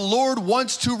 the Lord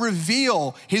wants to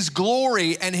reveal his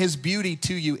glory and his beauty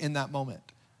to you in that moment.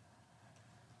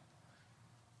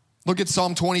 Look at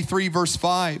Psalm 23, verse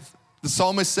 5. The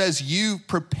psalmist says, you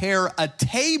prepare a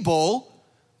table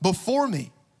before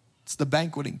me. It's the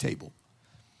banqueting table.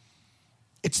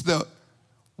 It's the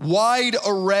wide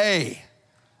array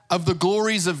of the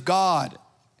glories of God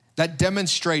that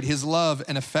demonstrate his love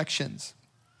and affections.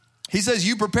 He says,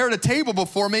 you prepared a table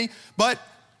before me, but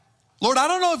Lord, I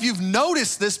don't know if you've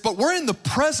noticed this, but we're in the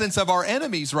presence of our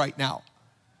enemies right now.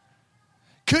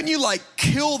 Couldn't you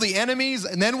kill the enemies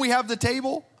and then we have the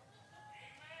table?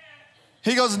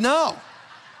 He goes, no.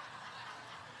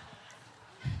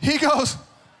 He goes,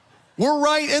 we're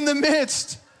right in the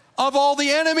midst of all the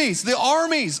enemies. The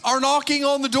armies are knocking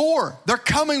on the door. They're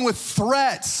coming with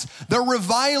threats. They're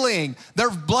reviling.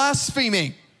 They're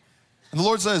blaspheming. And the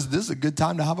Lord says, this is a good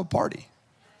time to have a party.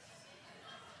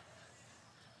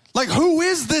 Who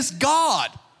is this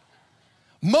God?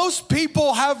 Most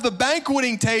people have the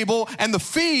banqueting table and the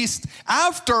feast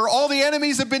after all the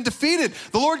enemies have been defeated.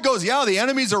 The Lord goes, yeah, the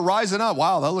enemies are rising up.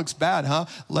 Wow, that looks bad, huh?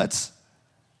 Let's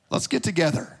get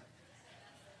together.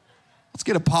 Let's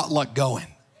get a potluck going.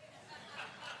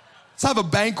 Let's have a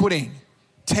banqueting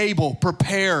table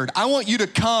prepared. I want you to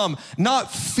come,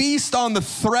 not feast on the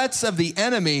threats of the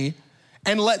enemy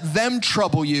and let them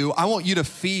trouble you. I want you to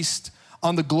feast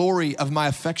on the glory of my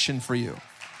affection for you.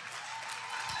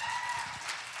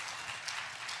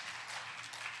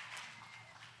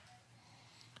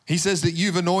 He says that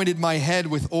you've anointed my head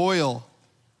with oil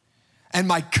and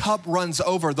my cup runs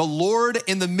over. The Lord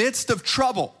in the midst of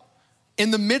trouble,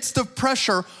 in the midst of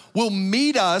pressure will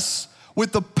meet us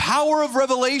with the power of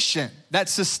revelation that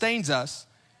sustains us,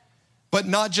 but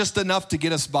not just enough to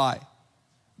get us by,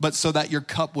 but so that your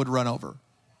cup would run over.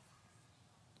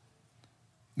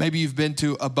 Maybe you've been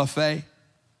to a buffet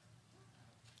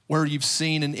where you've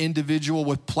seen an individual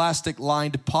with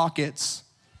plastic-lined pockets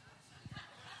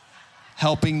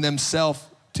helping themselves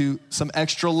to some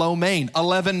extra lo mein.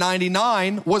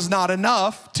 $11.99 was not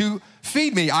enough to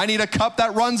feed me. I need a cup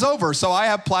that runs over, so I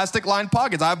have plastic-lined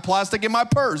pockets. I have plastic in my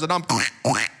purse, and I'm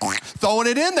throwing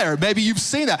it in there. Maybe you've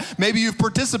seen that. Maybe you've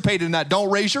participated in that. Don't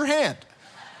raise your hand.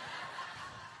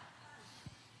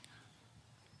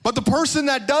 But the person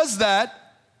that does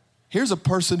that, here's a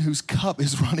person whose cup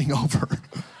is running over.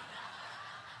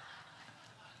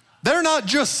 They're not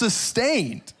just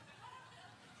sustained,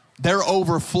 they're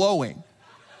overflowing.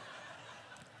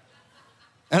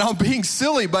 And I'm being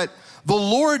silly, but the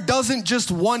Lord doesn't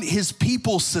just want his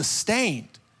people sustained.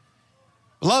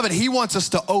 Beloved, he wants us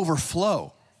to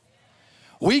overflow.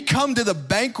 We come to the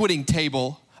banqueting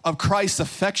table of Christ's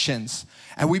affections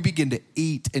and we begin to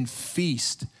eat and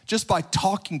feast just by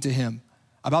talking to him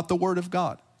about the word of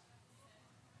God.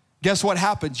 Guess what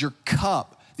happens? Your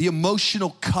cup, the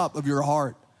emotional cup of your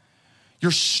heart,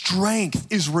 your strength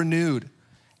is renewed.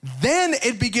 Then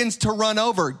it begins to run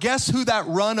over. Guess who that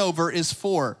run over is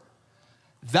for?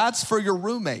 That's for your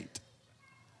roommate.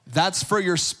 That's for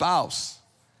your spouse.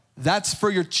 That's for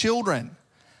your children.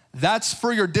 That's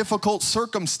for your difficult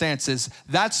circumstances.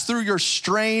 That's through your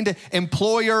strained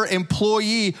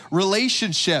employer-employee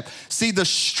relationship. See, the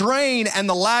strain and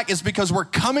the lack is because we're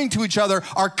coming to each other,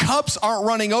 our cups aren't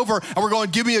running over, and we're going,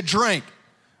 give me a drink.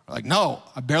 We're like, no,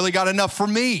 I barely got enough for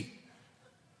me.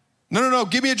 No,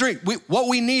 give me a drink. What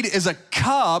we need is a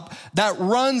cup that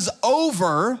runs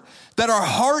over, that our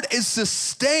heart is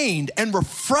sustained and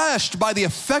refreshed by the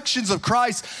affections of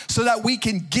Christ so that we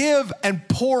can give and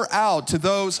pour out to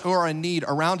those who are in need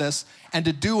around us and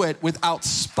to do it without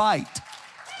spite.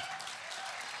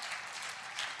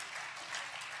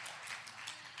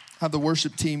 Have the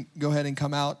worship team go ahead and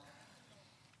come out.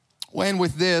 We'll end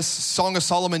with this, Song of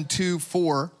Solomon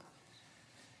 2:4.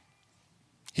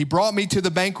 He brought me to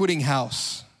the banqueting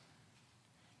house,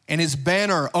 and his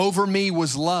banner over me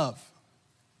was love.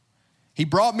 He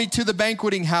brought me to the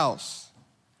banqueting house.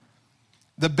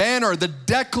 The banner, the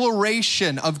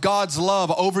declaration of God's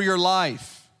love over your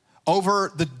life,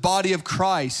 over the body of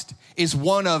Christ, is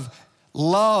one of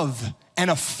love and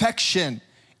affection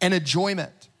and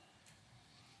enjoyment.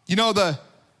 You know, the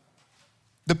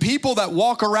people that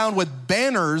walk around with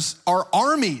banners are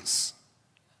armies.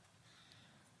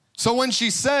 So when she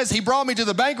says, he brought me to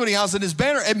the banqueting house and his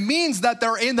banner, it means that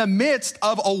they're in the midst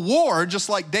of a war, just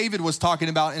like David was talking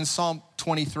about in Psalm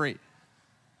 23.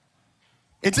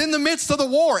 It's in the midst of the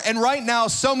war. And right now,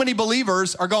 so many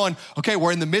believers are going, okay,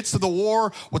 we're in the midst of the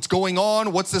war. What's going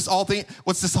on? What's this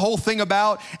whole thing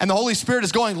about? And the Holy Spirit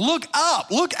is going, look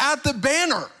up, look at the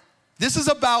banner. This is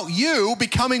about you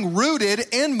becoming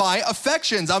rooted in my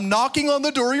affections. I'm knocking on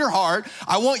the door of your heart.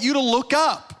 I want you to look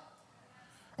up.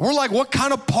 We're like, what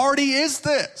kind of party is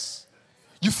this?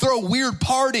 You throw weird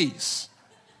parties.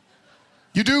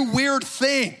 You do weird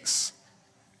things.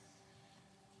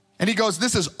 And he goes,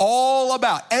 this is all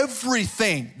about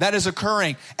everything that is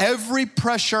occurring. Every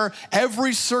pressure,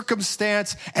 every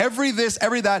circumstance, every this,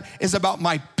 every that is about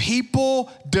my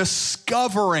people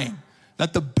discovering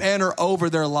that the banner over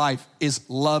their life is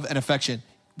love and affection.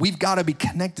 We've got to be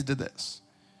connected to this.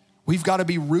 We've got to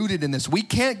be rooted in this. We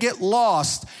can't get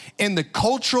lost in the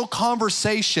cultural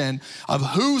conversation of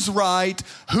who's right,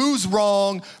 who's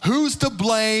wrong, who's to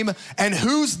blame, and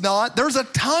who's not. There's a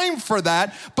time for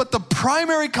that, but the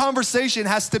primary conversation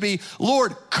has to be,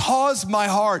 Lord, cause my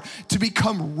heart to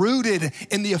become rooted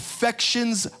in the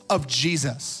affections of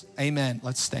Jesus. Amen.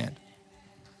 Let's stand.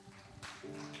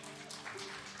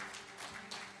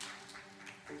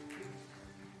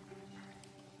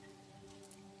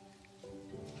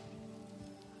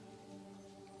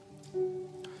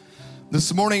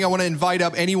 This morning, I want to invite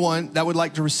up anyone that would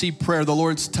like to receive prayer. The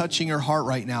Lord's touching your heart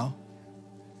right now.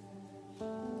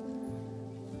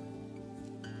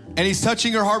 And he's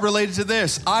touching your heart related to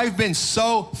this. I've been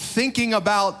so thinking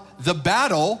about the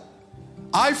battle,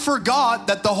 I forgot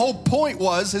that the whole point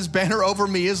was his banner over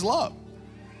me is love.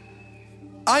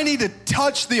 I need to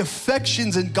touch the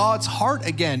affections in God's heart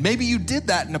again. Maybe you did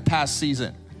that in a past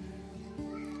season.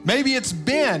 Maybe it's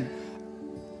been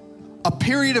a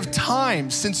period of time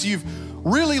since you've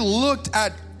really looked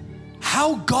at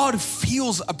how God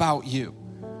feels about you,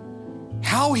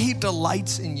 how he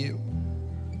delights in you.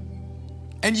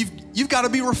 And you've got to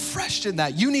be refreshed in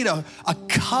that. You need a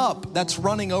cup that's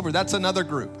running over. That's another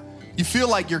group. You feel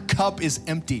like your cup is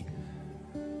empty.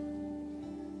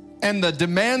 And the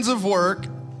demands of work,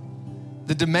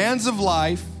 the demands of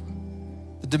life,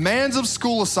 the demands of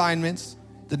school assignments,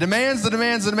 the demands,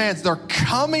 they're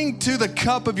coming to the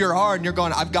cup of your heart and you're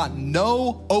going, I've got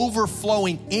no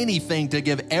overflowing anything to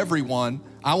give everyone.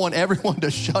 I want everyone to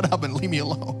shut up and leave me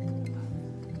alone.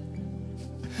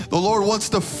 The Lord wants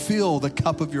to fill the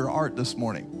cup of your heart this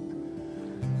morning.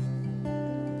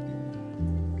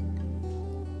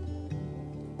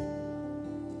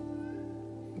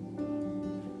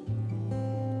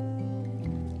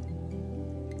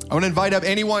 I want to invite up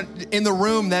anyone in the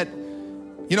room that,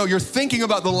 you're thinking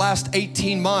about the last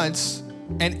 18 months,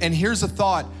 and here's a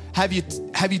thought. Have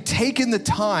you taken the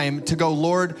time to go,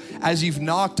 Lord, as you've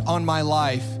knocked on my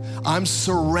life, I'm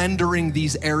surrendering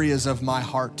these areas of my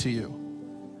heart to you.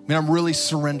 I'm really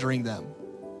surrendering them.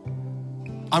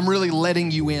 I'm really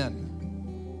letting you in.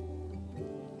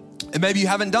 And maybe you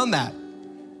haven't done that.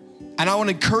 And I want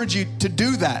to encourage you to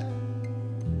do that.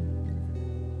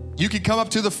 You can come up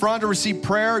to the front to receive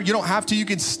prayer. You don't have to. You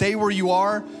can stay where you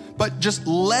are. But just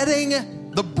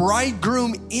letting the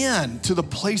bridegroom in to the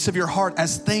place of your heart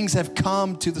as things have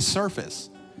come to the surface.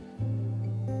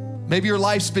 Maybe your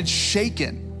life's been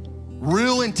shaken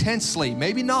real intensely.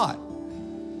 Maybe not.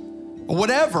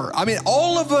 Whatever.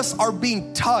 All of us are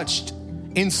being touched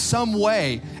in some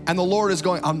way. And the Lord is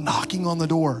going, I'm knocking on the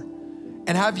door.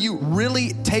 And have you really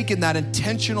taken that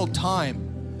intentional time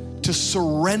to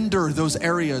surrender those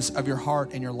areas of your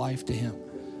heart and your life to Him?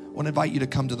 I want to invite you to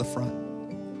come to the front.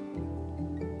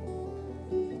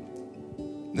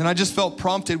 Then I just felt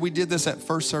prompted, we did this at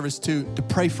first service too, to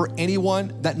pray for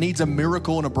anyone that needs a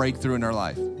miracle and a breakthrough in their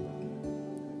life.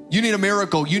 You need a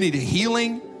miracle. You need a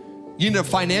healing. You need a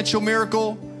financial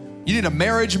miracle. You need a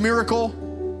marriage miracle.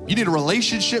 You need a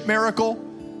relationship miracle.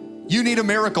 You need a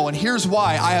miracle. And here's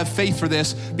why I have faith for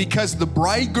this, because the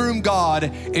bridegroom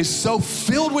God is so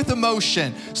filled with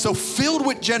emotion, so filled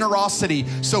with generosity,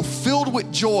 so filled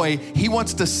with joy. He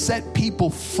wants to set people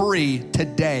free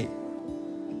today.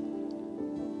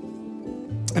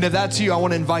 And if that's you, I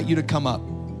want to invite you to come up.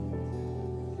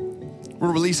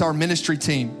 We'll release our ministry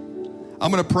team. I'm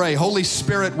going to pray. Holy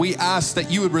Spirit, we ask that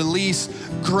you would release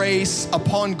grace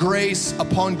upon grace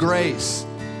upon grace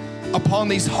upon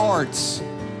these hearts.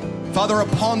 Father,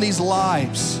 upon these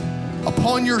lives,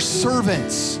 upon your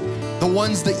servants, the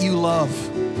ones that you love,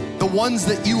 the ones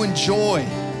that you enjoy.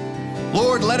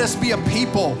 Lord, let us be a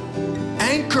people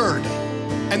anchored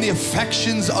in the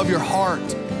affections of your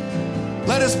heart.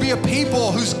 Let us be a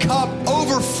people whose cup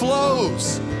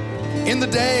overflows in the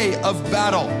day of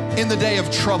battle, in the day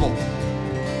of trouble.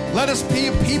 Let us be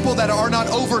a people that are not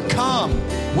overcome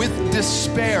with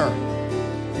despair,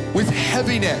 with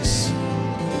heaviness.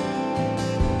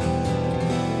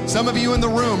 Some of you in the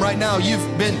room right now,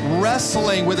 you've been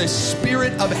wrestling with a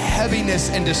spirit of heaviness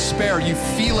and despair. You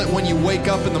feel it when you wake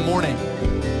up in the morning.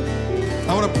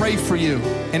 I want to pray for you,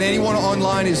 and anyone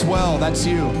online as well, that's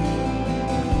you.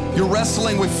 You're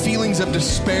wrestling with feelings of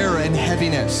despair and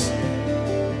heaviness.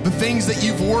 The things that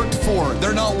you've worked for,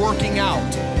 they're not working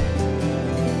out.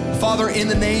 Father, in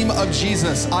the name of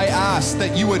Jesus, I ask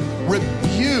that you would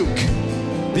rebuke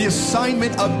the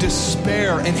assignment of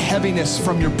despair and heaviness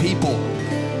from your people.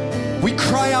 We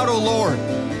cry out, O Lord,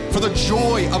 for the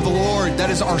joy of the Lord that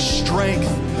is our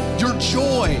strength. Your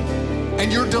joy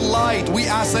and your delight, we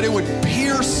ask that it would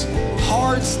pierce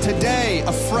hearts today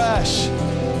afresh.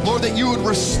 Lord, that you would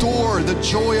restore the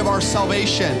joy of our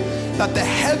salvation, that the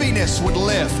heaviness would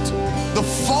lift, the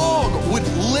fog would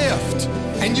lift,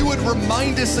 and you would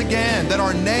remind us again that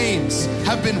our names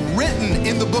have been written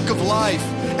in the book of life,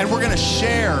 and we're going to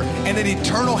share in an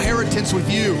eternal inheritance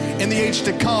with you in the age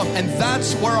to come. And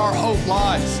that's where our hope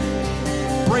lies.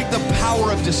 Break the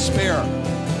power of despair.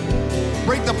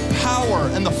 Break the power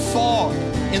and the fog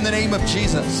in the name of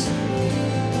Jesus.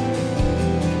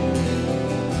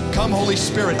 Come, Holy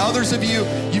Spirit. Others of you,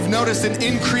 you've noticed an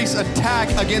increased attack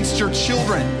against your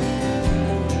children.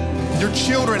 Your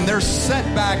children, there's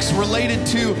setbacks related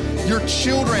to your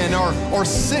children or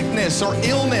sickness or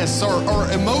illness or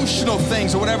emotional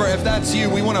things or whatever. If that's you,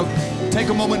 we want to take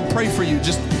a moment and pray for you.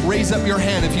 Just raise up your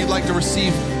hand if you'd like to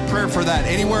receive prayer for that.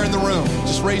 Anywhere in the room,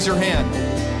 just raise your hand.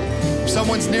 If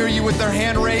someone's near you with their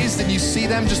hand raised and you see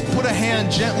them, just put a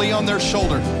hand gently on their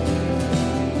shoulder.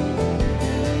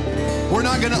 We're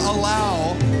not going to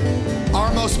allow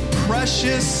our most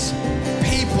precious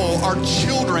people, our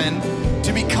children,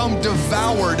 to become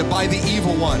devoured by the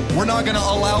evil one. We're not going to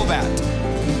allow that.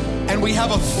 And we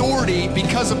have authority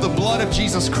because of the blood of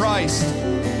Jesus Christ.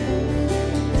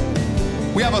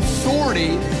 We We have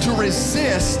authority to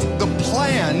resist the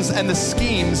plans and the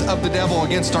schemes of the devil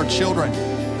against our children.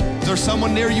 Is there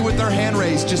someone near you with their hand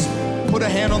raised? Just put a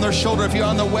hand on their shoulder. If you're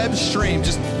on the web stream,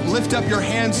 just lift up your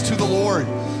hands to the Lord.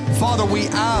 Father, we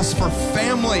ask for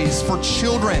families, for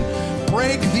children.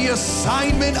 Break the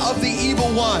assignment of the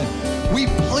evil one. We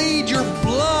plead your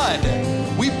blood.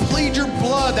 We plead your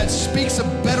blood that speaks a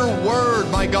better word,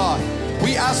 my God.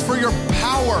 We ask for your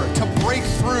power to break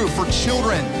through for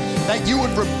children, that you would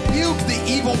rebuke the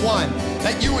evil one,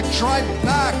 that you would drive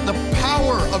back the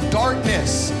power of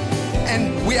darkness.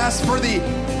 And we ask for the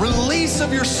release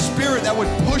of your spirit that would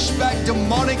push back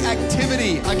demonic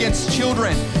activity against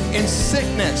children in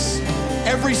sickness.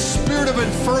 Every spirit of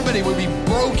infirmity would be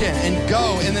broken and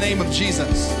go in the name of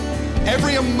Jesus.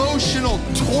 Every emotional,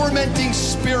 tormenting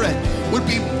spirit would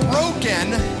be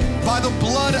broken by the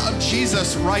blood of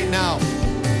Jesus right now.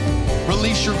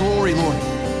 Release your glory, Lord.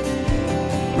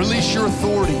 Release your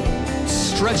authority.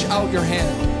 Stretch out your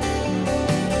hand.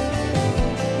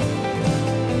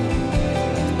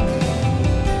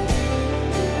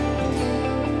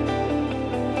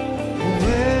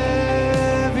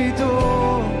 Every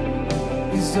door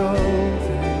is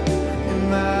open in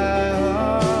my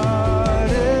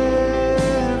heart.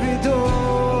 Every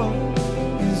door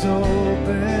is open.